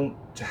territory.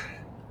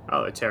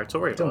 Oh, they're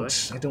territorial.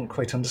 I don't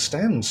quite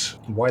understand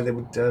why they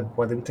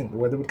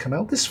would come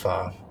out this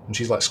far. And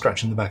she's like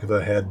scratching the back of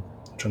her head,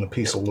 trying to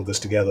piece all of this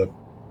together.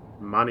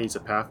 Money's a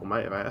powerful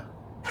motivator.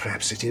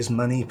 Perhaps it is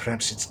money,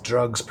 perhaps it's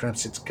drugs,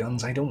 perhaps it's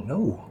guns, I don't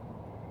know.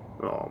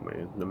 Oh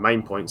man, the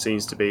main point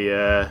seems to be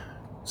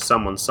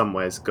someone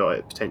somewhere's got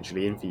it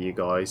potentially in for you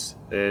guys.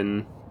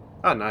 And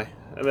I don't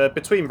know.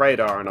 Between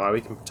Radar and I,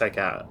 we can take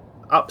out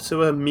up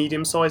to a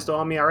medium-sized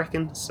army, I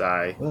reckon.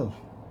 So Well,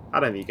 I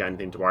don't think you've got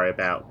anything to worry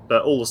about.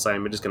 But all the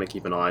same, we're just going to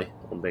keep an eye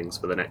on things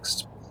for the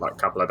next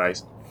couple of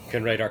days.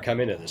 Can Radar come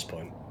in at this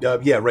point?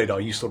 yeah, Radar,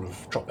 you sort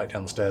of trot back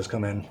down the stairs,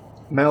 come in.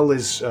 Mel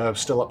is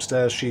still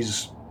upstairs.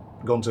 She's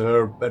gone to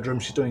her bedroom.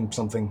 She's doing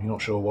something. You're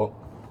not sure what.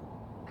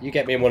 You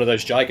get me in one of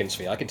those gigants,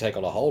 V. I can take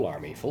on a whole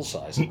army, full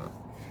size.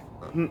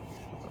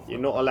 You're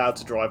not allowed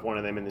to drive one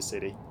of them in the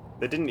city.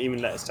 They didn't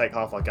even let us take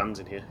half our guns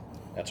in here.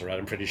 That's alright.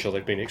 I'm pretty sure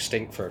they've been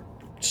extinct for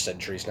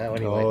centuries now,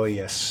 anyway. Oh,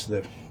 yes.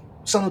 The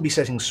sun will be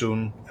setting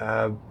soon.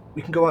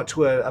 We can go out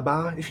to a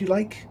bar, if you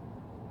like.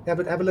 Have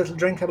a little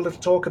drink, have a little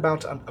talk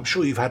about... I'm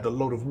sure you've had a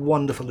load of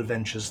wonderful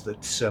adventures that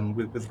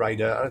with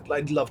Ryder.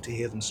 I'd love to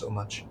hear them so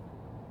much.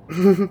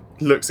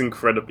 Looks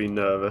incredibly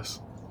nervous.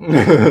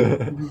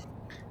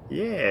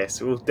 Yes,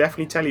 we'll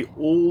definitely tell you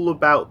all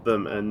about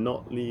them and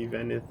not leave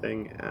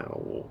anything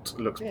out.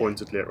 Looks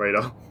pointedly at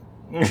Radar.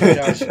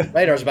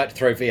 Radar's about to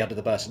throw V under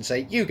the bus and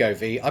say, you go,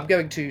 V. I'm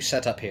going to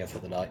set up here for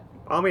the night.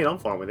 I mean, I'm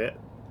fine with it.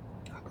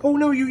 Oh,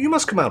 no, you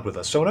must come out with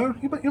us, Sonar.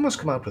 You must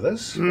come out with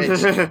us.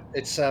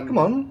 It's Come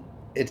on.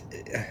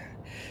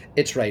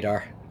 It's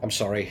Radar. I'm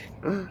sorry.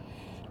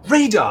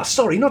 Radar!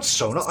 Sorry, not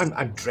Sonar.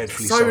 I'm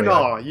dreadfully sorry.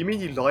 Sonar! You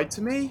mean you lied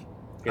to me?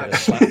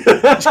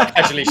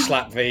 Casually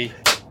slap V.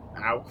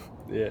 Ow.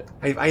 Yeah.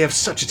 I have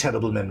such a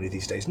terrible memory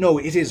these days. No,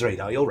 it is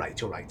Radar. You're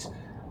right.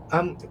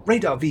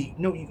 Radar V,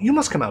 no, you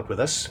must come out with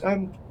us.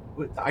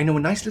 I know a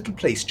nice little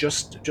place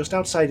just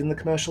outside in the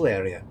commercial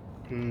area.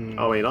 I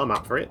mean, I'm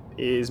up for it.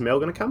 Is Mel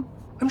going to come?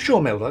 I'm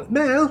sure Mel does.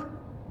 Mel?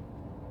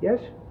 Yes?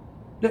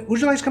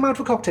 Would you like to come out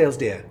for cocktails,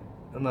 dear?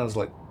 And I was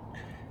like,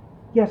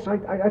 yes,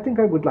 I think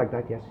I would like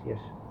that, yes.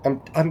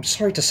 I'm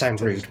sorry to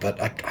sound rude,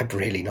 but I'm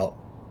really not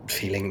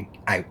feeling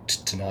out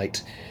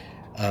tonight.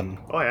 I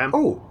am.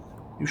 Oh,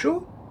 you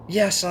sure?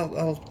 Yes,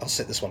 I'll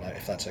sit this one out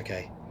if that's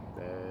okay.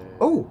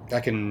 Oh, I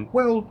can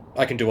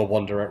do a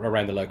wander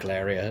around the local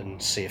area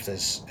and see if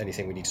there's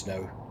anything we need to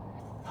know.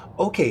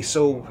 Okay,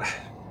 so,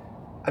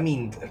 I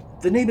mean,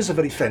 the neighbours are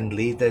very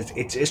friendly.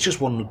 It's just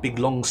one big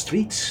long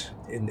street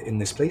in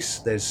this place.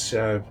 There's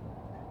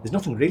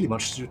nothing really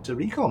much to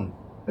recon.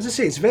 As I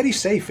say, it's very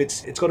safe.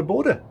 It's got a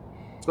border.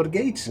 It's got a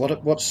gate.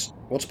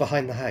 What's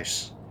behind the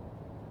house?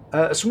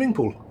 A swimming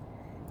pool.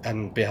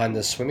 And behind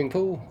the swimming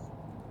pool?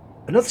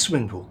 Another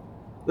swimming pool.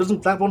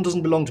 That one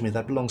doesn't belong to me.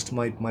 That belongs to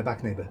my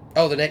back neighbour.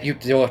 Oh,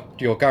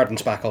 your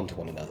gardens back onto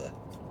one another.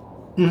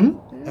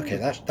 Mm-hmm. Okay,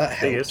 that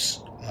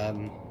helps.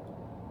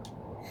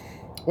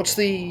 What's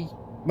the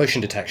motion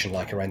detection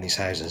like around these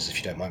houses, if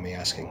you don't mind me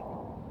asking?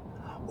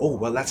 Oh,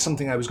 well, that's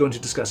something I was going to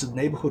discuss at the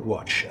Neighborhood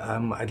Watch.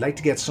 I'd like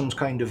to get some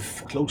kind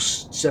of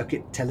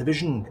closed-circuit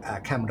television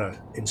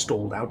camera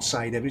installed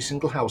outside every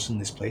single house in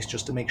this place,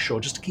 just to make sure,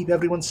 just to keep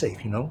everyone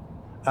safe, you know?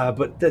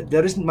 But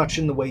there isn't much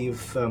in the way of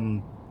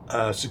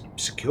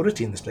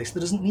security in this place.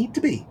 There doesn't need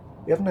to be.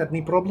 We haven't had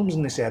any problems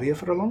in this area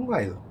for a long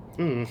while.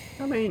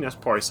 I mean, that's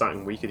probably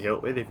something we could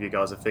help with if you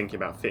guys are thinking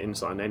about fitting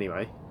something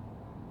anyway.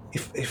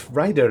 If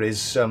Ryder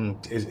is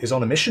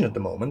on a mission at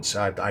the moment,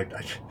 I'd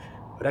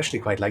actually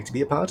quite like to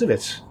be a part of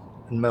it.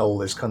 And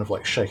Mel is kind of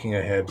like shaking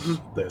her head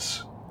at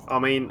this. I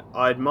mean,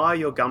 I admire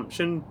your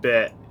gumption,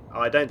 but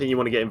I don't think you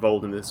want to get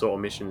involved in the sort of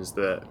missions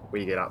that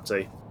we get up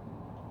to.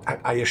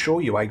 I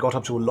assure you, I got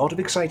up to a lot of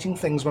exciting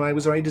things when I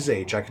was Ryder's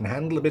age. I can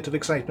handle a bit of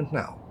excitement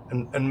now.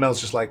 And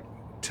Mel's just like,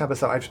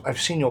 Tabitha,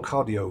 I've seen your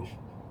cardio,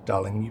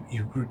 darling.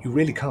 You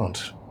really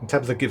can't. And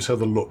Tabitha gives her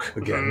the look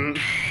again.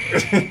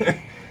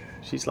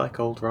 She's like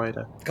old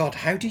Ryder. God,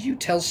 how do you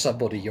tell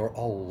somebody you're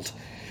old?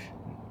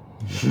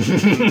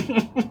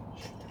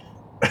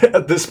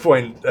 At this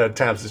point,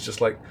 Tabs is just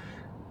like,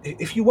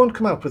 if you won't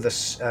come out with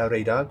us,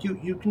 Radar,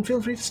 you can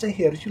feel free to stay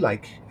here if you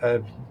like.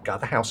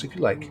 Guard the house if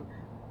you like.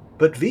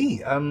 But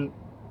V,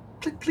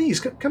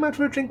 please come out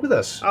for a drink with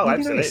us. Oh,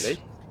 It'd be absolutely.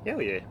 nice.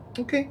 Hell yeah.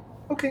 Okay.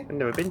 I've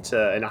never been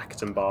to an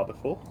Acton bar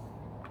before.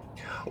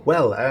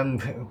 Well,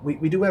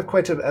 we do have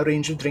quite a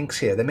range of drinks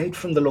here. They're made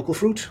from the local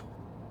fruit.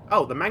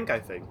 Oh, the mango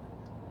thing.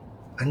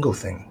 Mango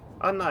thing.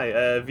 Oh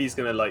no, V's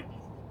gonna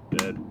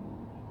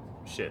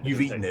shit.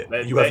 You've eaten it.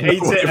 They You have no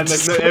ate it and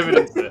there's no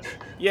evidence. evidence.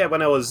 Yeah,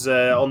 when I was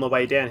on the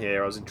way down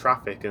here, I was in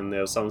traffic and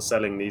there was someone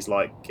selling these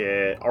like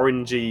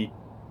orangey,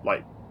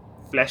 like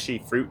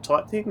fleshy fruit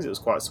type things. It was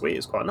quite sweet. It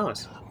was quite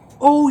nice.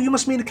 Oh, you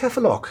must mean a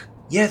kefalock.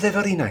 Yeah, they're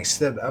very nice.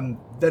 They're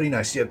very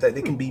nice. Yeah,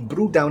 they can be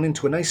brewed down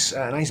into a nice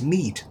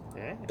mead.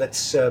 Yeah.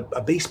 That's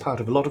a base part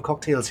of a lot of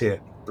cocktails here.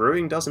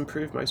 Brewing does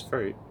improve most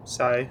fruit.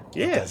 So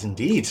yeah. It does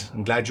indeed.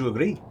 I'm glad you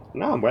agree.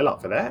 No, I'm well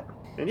up for that.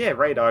 And yeah,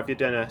 Radar, if you're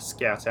doing a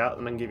scout out,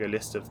 then I can give you a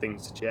list of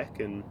things to check,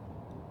 and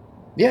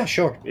Yeah,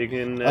 sure. you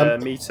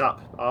can meet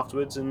up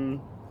afterwards and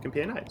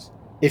compare notes.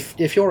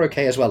 If you're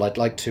okay as well, I'd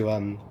like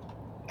to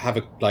have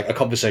a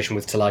conversation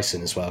with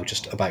Taliesin as well,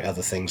 just about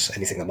other things,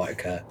 anything that might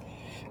occur.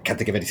 Can't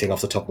think of anything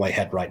off the top of my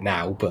head right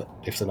now, but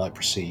if the night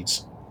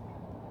proceeds.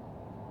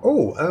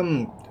 Oh,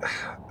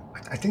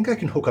 I think I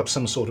can hook up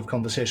some sort of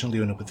conversational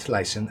unit with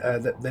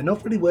Taliesin. They're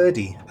not really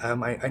wordy.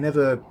 I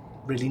never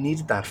really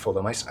needed that for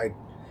them. I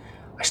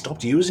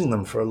stopped using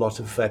them for a lot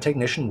of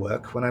technician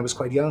work when I was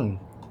quite young.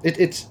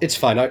 It's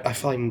fine. I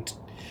find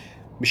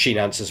machine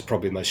answers are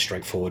probably most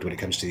straightforward when it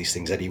comes to these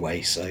things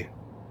anyway, so...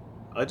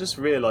 I just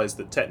realised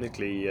that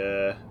technically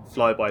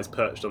Flyby is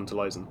perched on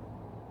Taliesin.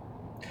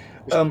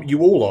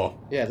 You all are,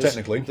 yeah,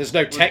 technically. There's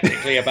no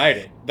technically about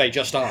it. They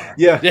just are.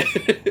 Yeah.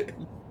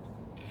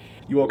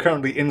 You are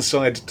currently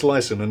inside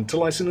Taliesin, and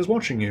Taliesin is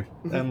watching you.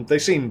 And they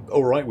seem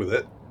alright with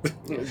it.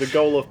 The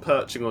goal of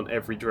perching on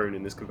every drone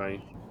in this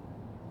campaign.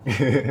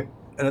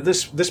 And at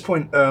this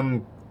point,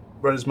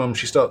 Reda's mum,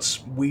 she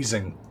starts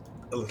wheezing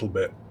a little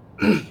bit.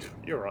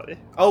 You're right there.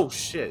 Oh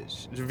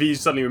shit! V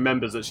suddenly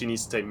remembers that she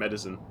needs to take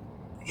medicine.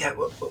 Yeah,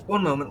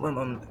 one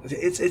moment.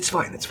 It's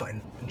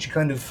fine. And she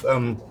kind of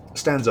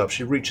stands up.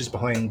 She reaches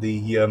behind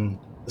the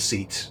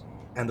seat,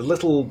 and a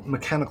little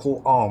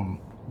mechanical arm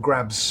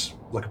grabs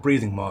like a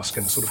breathing mask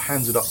and sort of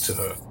hands it up to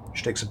her.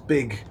 She takes a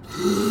big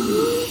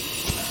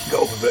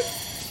gulp of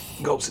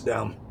it, gulps it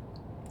down.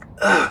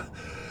 Wow,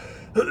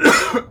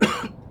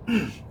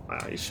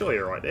 you sure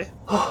you're right there?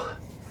 Oh,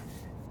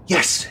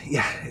 yes,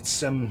 yeah.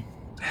 It's a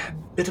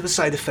bit of a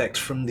side effect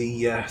from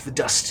the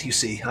dust. You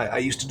see, I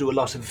used to do a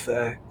lot of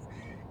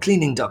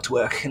cleaning duct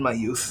work in my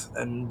youth,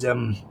 and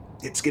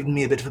it's given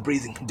me a bit of a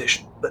breathing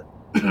condition. But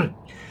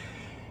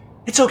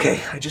it's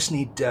okay. I just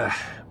need to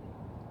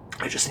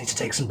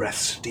take some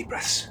deep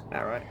breaths.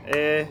 All right.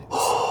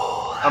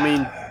 I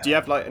mean, do you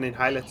have like an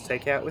inhaler to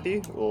take out with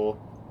you, or?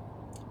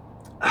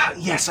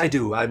 Yes, I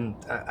do. I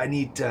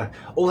need.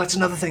 That's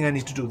another thing I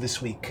need to do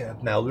this week.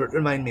 Mel,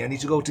 remind me. I need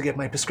to go to get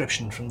my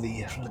prescription from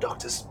the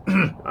doctors.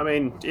 I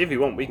mean, if you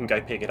want, we can go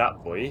pick it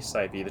up for you.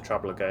 Save you the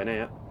trouble of going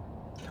out.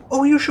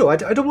 Oh, are you sure? I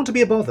don't want to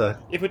be a bother.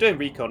 If we're doing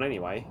recon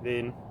anyway,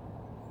 then.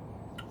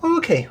 Oh,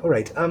 okay. All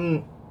right.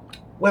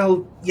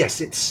 Well, yes.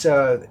 It's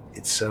 1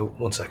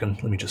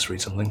 second. Let me just read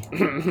something.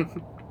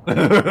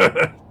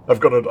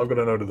 I've got a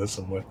note of this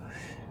somewhere.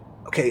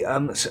 Okay,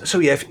 so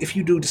yeah, if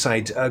you do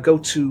decide, go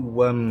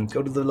to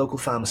the local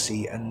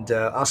pharmacy and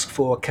ask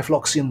for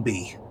Cefaloxium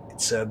B.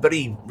 It's a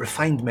very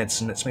refined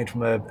medicine. It's made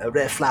from a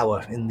rare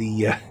flower in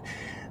the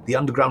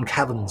underground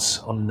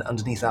caverns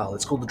underneath Owl.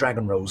 It's called the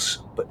Dragon Rose.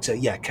 But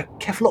yeah,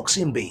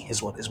 Cefaloxium B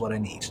is what I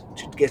need.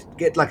 Should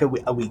get like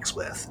a week's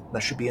worth.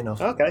 That should be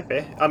enough. Okay,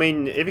 fair. I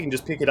mean, if you can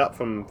just pick it up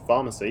from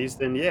pharmacies,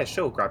 then yeah,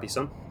 sure, grab you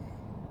some.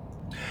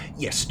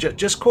 Yes,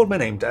 just call my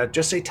name.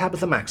 Just say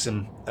Tabitha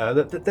Maxim.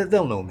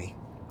 They'll know me.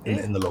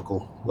 In the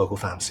local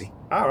pharmacy.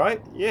 All right,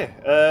 yeah.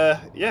 I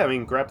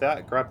mean, grab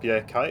that, grab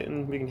your coat,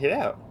 and we can head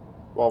out.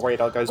 While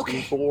Radar goes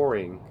doing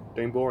boring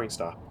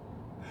stuff.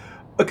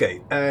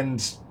 Okay,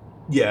 and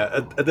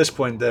Yeah, at this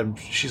point,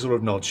 she sort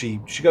of nods. She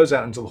goes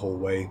out into the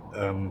hallway.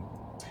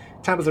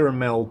 Tabitha and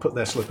Mel put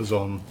their slippers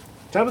on.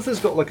 Tabitha's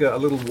got like a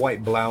little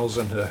white blouse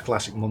and her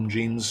classic mum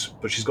jeans,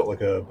 but she's got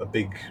like a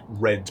big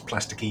red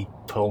plasticky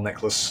pearl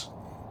necklace.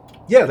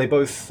 Yeah, they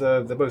both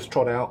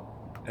trot out,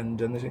 and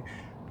they say,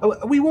 "Oh,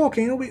 are we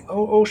walking?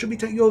 Or should we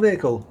take your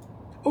vehicle?"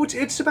 Oh,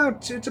 it's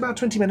about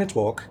 20 minutes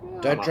walk.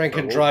 Don't drink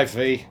and drive,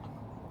 V.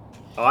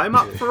 I'm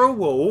up for a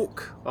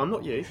walk. I'm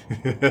not you.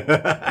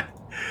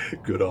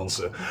 Good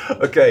answer.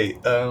 Okay,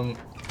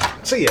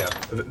 so yeah,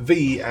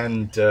 V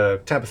and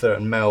Tabitha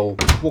and Mel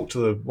walk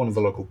to one of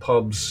the local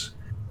pubs.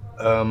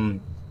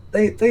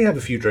 They have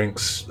a few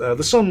drinks.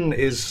 The sun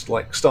is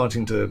like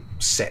starting to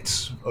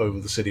set over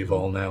the city of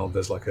Vol now.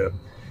 There's like a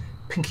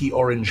pinky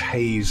orange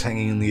haze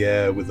hanging in the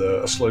air with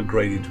a slow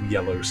gradient of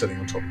yellow sitting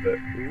on top of it.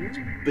 This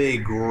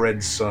big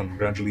red sun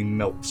gradually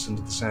melts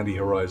into the sandy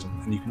horizon,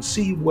 and you can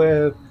see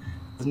where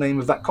the name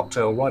of that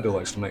cocktail Ryder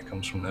likes to make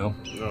comes from now.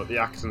 Oh, the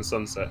Acton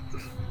Sunset.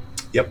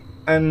 Yep,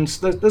 and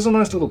there's a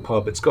nice little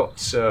pub. It's got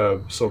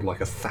sort of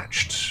like a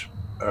thatched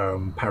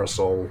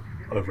parasol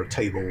over a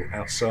table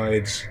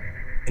outside,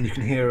 and you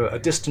can hear a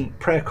distant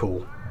prayer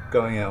call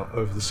going out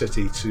over the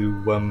city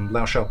to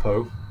Lao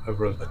Xiaopo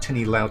over a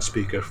tinny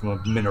loudspeaker from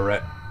a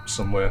minaret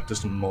somewhere,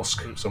 distant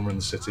mosque somewhere in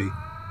the city. You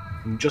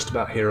can just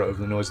about hear it over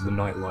the noise of the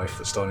nightlife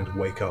that's starting to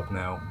wake up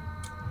now.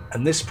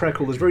 And this prayer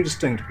call is very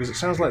distinct because it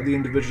sounds like the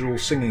individual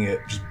singing it,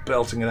 just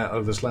belting it out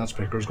over this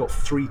loudspeaker, has got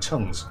 3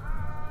 tongues.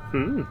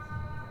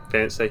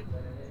 Fancy.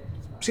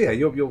 So yeah,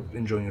 you're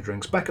enjoying your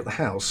drinks. Back at the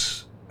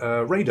house,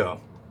 Radar.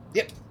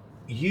 Yep.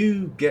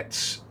 You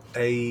get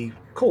a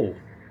call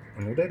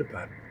on your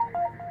datapad.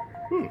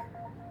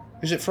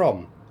 Who's it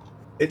from?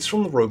 It's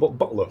from the robot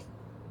Butler.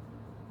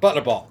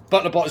 Butlerbot.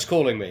 Butlerbot is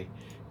calling me.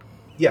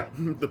 Yeah.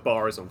 The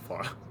bar is on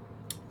fire.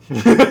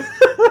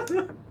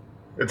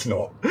 It's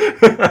not.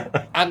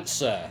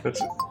 Answer.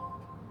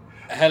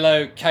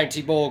 Hello,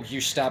 County Morgue. You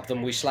stab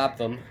them, we slab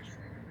them.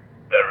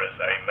 There is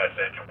a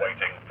message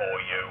waiting for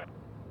you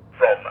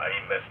from a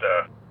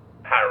Mr.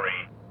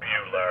 Harry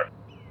Bueller.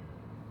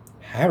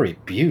 Harry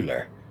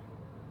Bueller?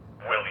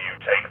 Will you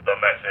take the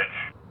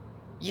message?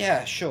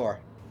 Yeah, sure.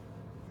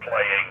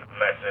 Playing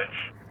message.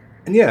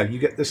 And yeah, you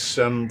get this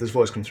this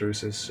voice come through. It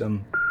says,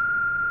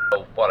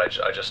 Oh, what,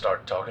 I just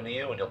started talking to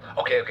you and you'll...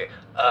 Okay.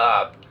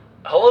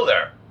 Hello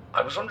there.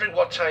 I was wondering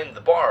what time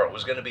the bar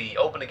was going to be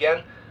open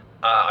again.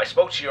 I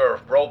spoke to your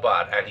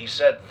robot and he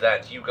said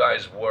that you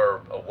guys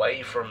were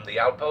away from the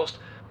outpost.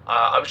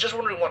 I was just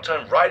wondering what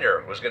time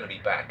Ryder was going to be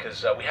back,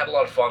 because we had a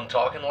lot of fun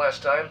talking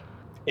last time.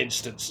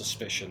 Instant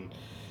suspicion.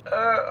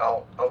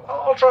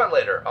 I'll try it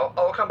later.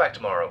 I'll come back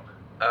tomorrow.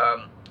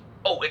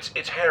 Oh,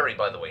 it's Harry,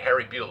 by the way,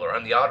 Harry Bueller.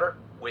 I'm the otter.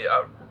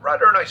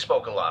 Ryder and I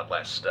spoke a lot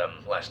last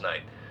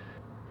night.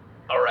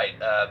 All right,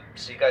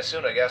 see you guys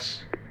soon, I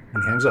guess.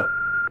 and he hangs up.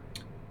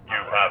 You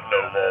have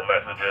no more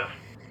messages.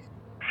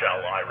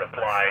 Shall I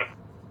reply?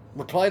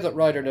 Reply that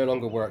Ryder no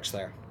longer works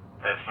there.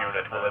 This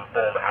unit will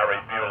inform Harry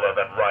Bueller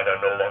that Ryder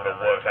no longer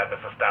works at this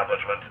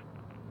establishment.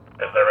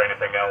 Is there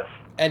anything else?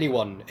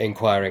 Anyone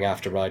inquiring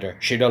after Ryder,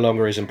 she no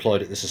longer is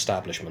employed at this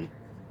establishment.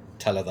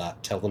 Tell her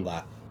that. Tell them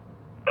that.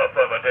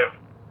 Affirmative.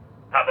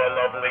 Have a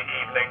lovely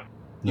evening.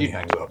 And he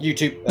hangs up. You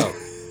two... Oh.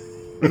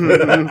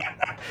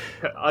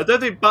 I don't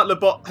think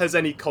Butlerbot has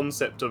any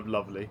concept of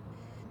lovely.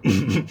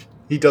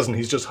 He doesn't.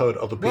 He's just heard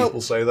other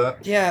people say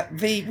that. Yeah,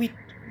 V,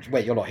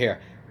 Wait, you're not here.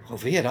 Well,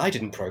 V and I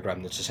didn't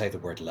program them to say the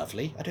word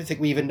lovely. I don't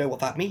think we even know what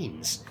that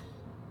means.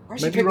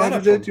 Where's he Maybe picked that Ryder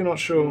up did. from? You're not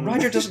sure.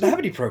 Ryder doesn't have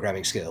any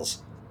programming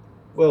skills.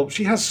 Well,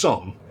 she has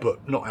some,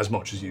 but not as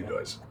much as you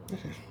guys.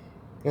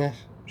 Yeah.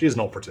 She is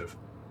an operative.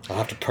 I'll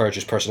have to purge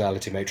his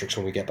personality matrix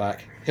when we get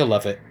back. He'll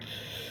love it.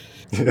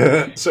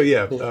 So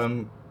yeah,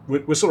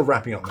 we're sort of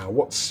wrapping up now.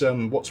 What's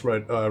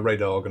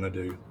Radar going to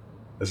do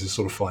as his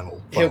sort of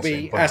final He'll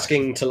scene, be final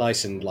asking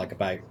Taliesin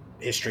about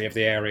history of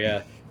the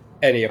area,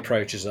 any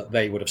approaches that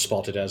they would have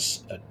spotted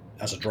as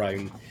a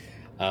drone,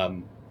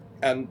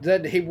 and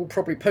then he will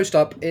probably post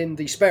up in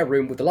the spare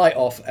room with the light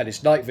off and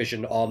his night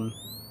vision on,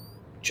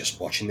 just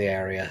watching the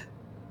area.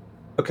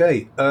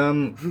 Okay.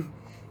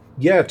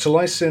 Yeah,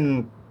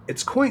 Taliesin,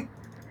 it's quite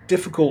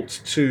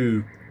difficult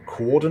to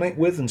coordinate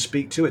with and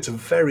speak to. It's a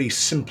very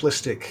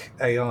simplistic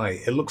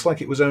AI. It looks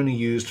like it was only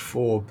used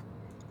for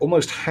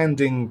almost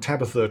handing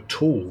Tabitha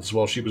tools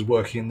while she was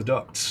working in the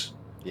ducts.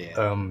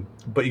 Yeah.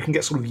 But you can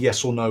get sort of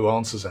yes or no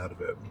answers out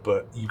of it,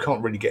 but you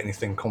can't really get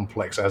anything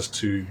complex as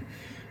to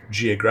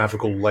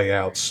geographical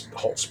layouts,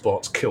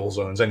 hotspots, kill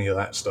zones, any of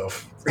that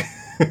stuff.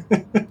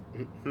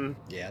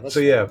 Yeah. That's So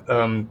yeah,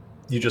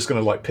 you're just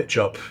going to like pitch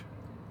up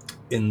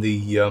in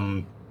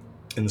the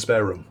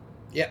spare room.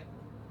 Yep.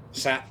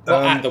 Sat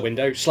at the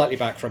window, slightly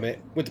back from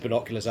it, with the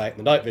binoculars out and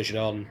the night vision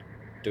on,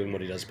 doing what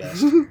he does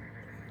best.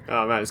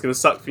 Oh man, it's going to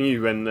suck for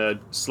you when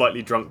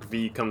slightly drunk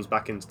V comes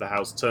back into the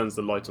house, turns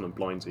the light on and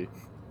blinds you.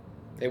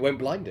 It won't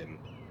blind him.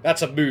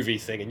 That's a movie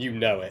thing, and you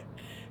know it.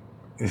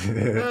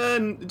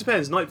 It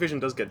depends. Night vision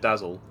does get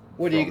dazzle.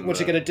 What's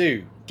he going to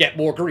do? Get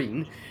more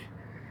green?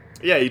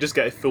 Yeah, you just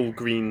get a full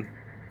green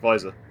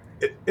visor.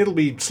 It'll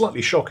be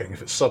slightly shocking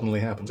if it suddenly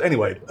happens.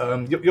 Anyway,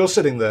 you're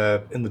sitting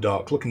there in the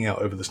dark, looking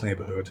out over this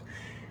neighborhood.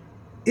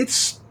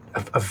 It's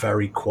a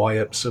very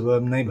quiet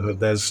suburban neighborhood.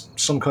 There's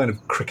some kind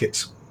of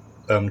cricket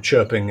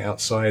chirping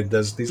outside.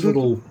 There's these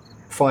little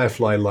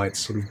firefly lights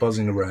sort of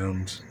buzzing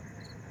around.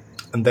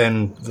 And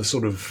then the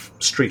sort of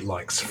street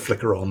lights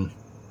flicker on.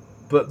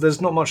 But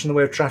there's not much in the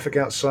way of traffic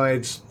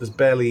outside. There's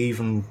barely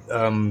even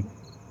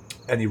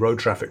any road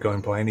traffic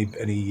going by,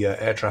 any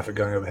air traffic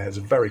going overhead. It's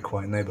a very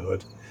quiet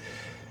neighborhood.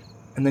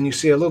 And then you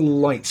see a little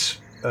light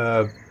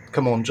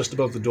come on just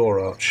above the door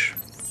arch,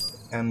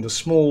 and a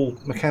small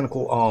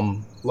mechanical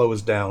arm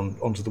lowers down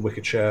onto the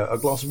wicker chair a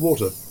glass of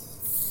water.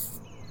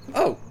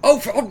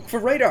 For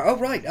Radar. Oh,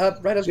 right.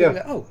 Radar's going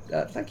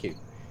to... thank you.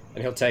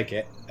 And he'll take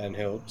it, and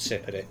he'll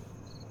sip at it.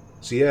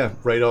 So yeah,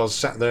 Radar's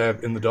sat there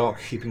in the dark,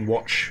 keeping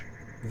watch.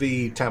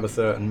 V,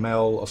 Tabitha, and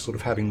Mel are sort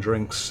of having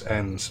drinks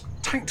and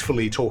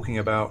tactfully talking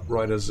about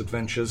Ryder's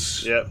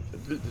adventures. Yep.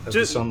 As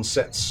the sun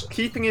sets.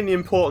 Keeping in the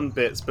important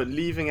bits, but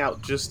leaving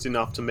out just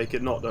enough to make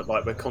it not look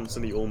like we're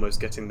constantly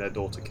almost getting their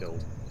daughter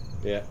killed.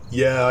 Yeah.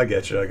 Yeah, I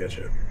get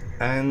you.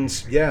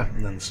 And yeah,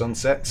 and then the sun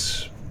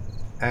sets,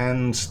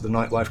 and the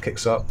nightlife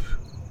kicks up.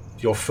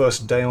 Your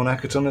first day on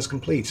Akaton is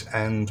complete,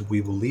 and we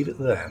will leave it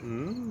there.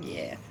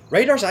 Yeah.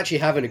 Radar's actually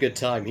having a good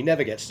time. He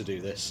never gets to do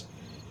this.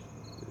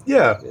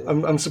 Yeah,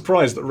 I'm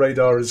surprised that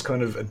Radar is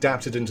kind of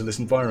adapted into this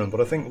environment, but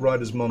I think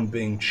Ryder's mum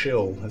being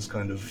chill has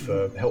kind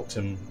of helped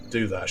him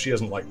do that. She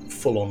hasn't, like,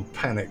 full-on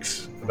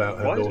panicked about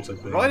her daughter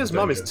being Ryder's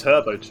mum is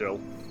turbo chill.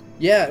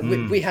 Yeah,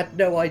 we had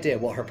no idea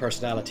what her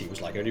personality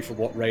was like, only from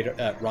what Ryder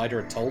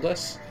had told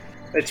us.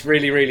 It's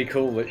really, really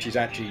cool that she's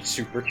actually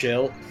super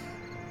chill.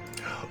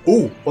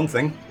 Ooh, one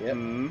thing.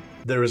 Yep.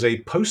 There is a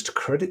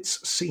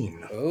post-credits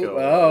scene.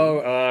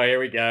 Oh, here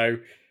we go.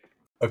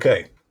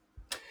 Okay.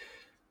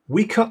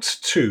 We cut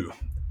to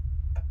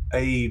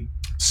a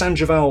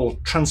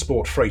Sanjaval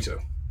transport freighter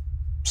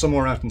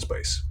somewhere out in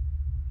space.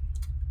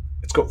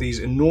 It's got these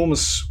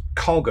enormous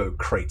cargo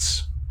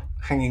crates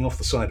hanging off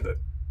the side of it.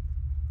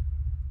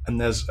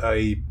 And there's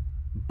a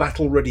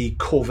battle-ready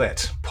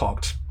Corvette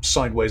parked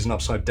sideways and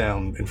upside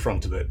down in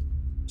front of it.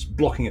 It's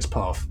blocking its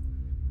path.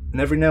 And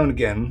every now and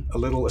again, a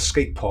little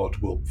escape pod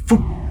will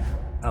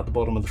out the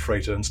bottom of the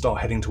freighter and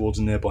start heading towards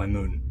a nearby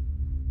moon.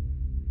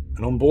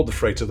 And on board the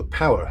freighter, the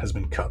power has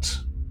been cut,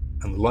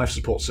 and the life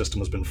support system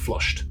has been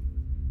flushed.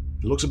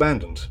 It looks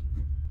abandoned,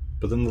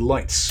 but then the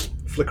lights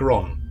flicker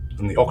on,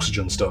 and the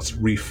oxygen starts to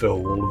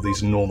refill all of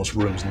these enormous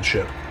rooms in the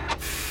ship.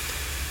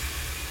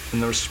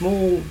 And there are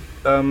small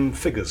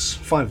figures,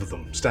 5 of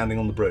them, standing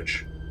on the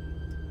bridge.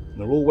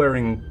 And they're all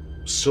wearing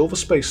silver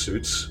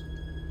spacesuits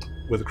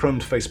with a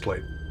chromed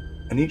faceplate,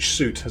 and each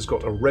suit has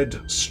got a red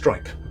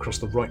stripe across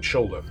the right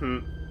shoulder.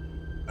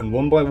 And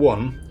one by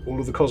one, all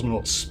of the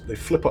cosmonauts, they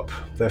flip up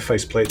their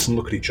faceplates and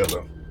look at each other.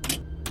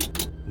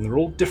 And they're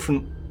all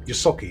different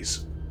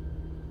Yosokis.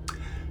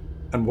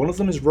 And one of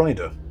them is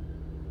Ryder.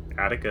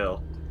 Atta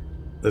girl.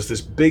 There's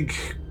this big,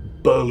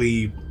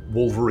 burly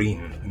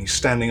Wolverine, and he's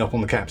standing up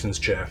on the captain's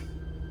chair.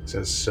 He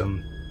says,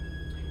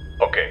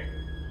 Okay,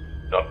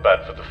 not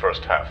bad for the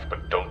first half,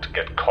 but don't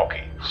get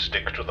cocky.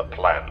 Stick to the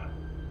plan.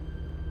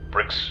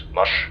 Bricks,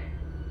 Mush,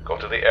 go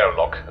to the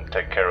airlock and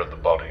take care of the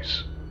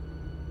bodies.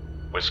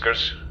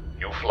 Whiskers,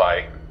 you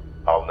fly,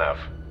 I'll nav.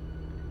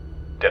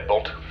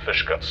 Deadbolt,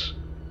 fish guts.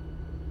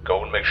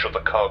 Go and make sure the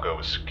cargo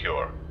is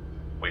secure.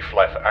 We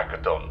fly for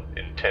Akaton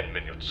in 10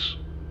 minutes.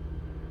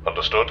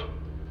 Understood?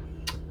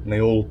 and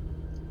they all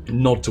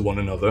nod to one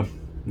another,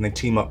 and they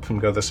team up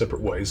and go their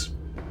separate ways.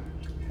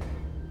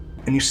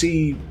 And you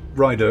see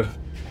Ryder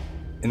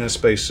in her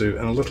spacesuit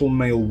and a little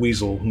male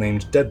weasel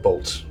named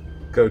Deadbolt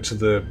go to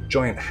the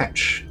giant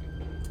hatch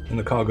in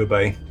the cargo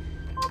bay,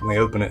 and they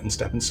open it and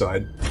step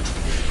inside.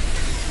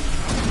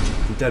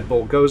 And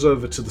Deadbolt goes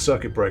over to the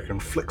circuit breaker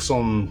and flicks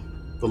on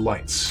the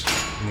lights,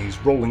 and these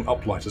rolling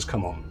uplighters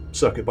come on,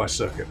 circuit by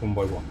circuit, one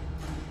by one.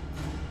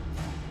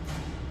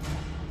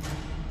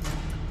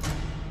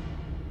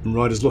 And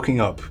Ryder's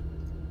looking up,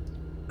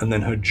 and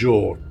then her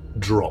jaw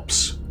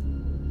drops,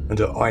 and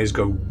her eyes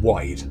go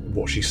wide at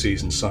what she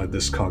sees inside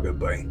this cargo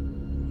bay.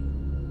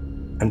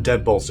 And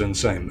Deadbolt's doing the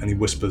same, and he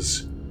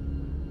whispers,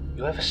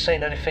 You ever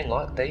seen anything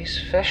like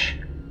these, fish?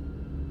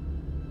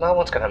 No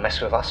one's gonna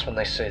mess with us when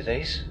they see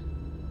these.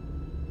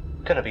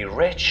 We're gonna be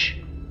rich.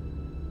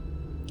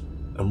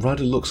 And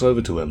Ryder looks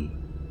over to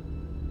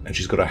him, and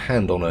she's got a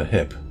hand on her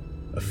hip,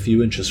 a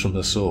few inches from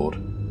her sword.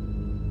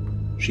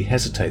 She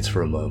hesitates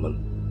for a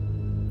moment.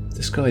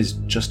 This guy's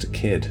just a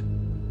kid.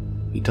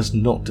 He does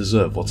not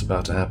deserve what's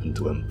about to happen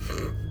to him.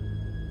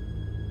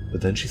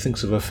 But then she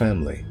thinks of her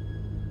family.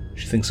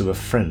 She thinks of her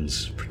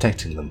friends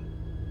protecting them.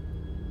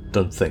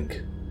 Don't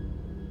think.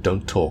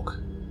 Don't talk.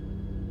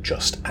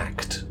 Just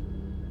act.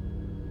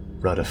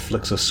 Ryder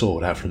flicks her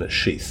sword out from its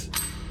sheath.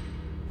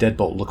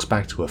 Deadbolt looks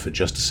back to her for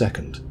just a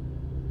second.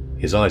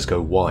 His eyes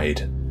go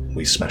wide.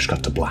 We smash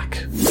cut to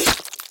black.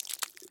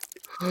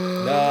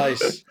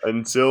 Nice.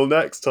 Until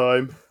next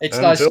time. It's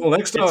Until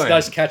next time. It's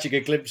nice catching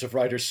a glimpse of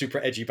Ryder's super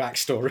edgy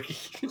backstory.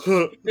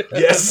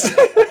 Yes.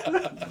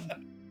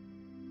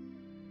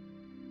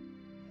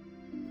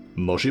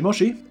 Moshi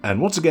moshi,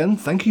 and once again,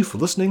 thank you for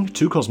listening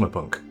to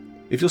Cosmopunk.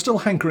 If you're still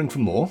hankering for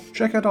more,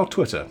 check out our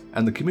Twitter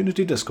and the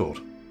community Discord.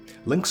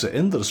 Links are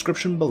in the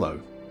description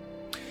below.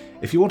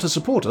 If you want to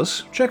support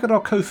us, check out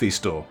our Ko-fi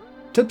store.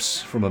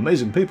 Tips from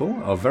amazing people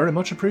are very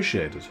much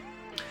appreciated.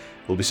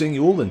 We'll be seeing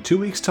you all in 2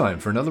 weeks' time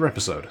for another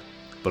episode.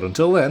 But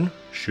until then,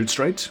 shoot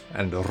straight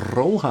and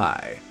roll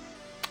high.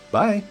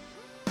 Bye!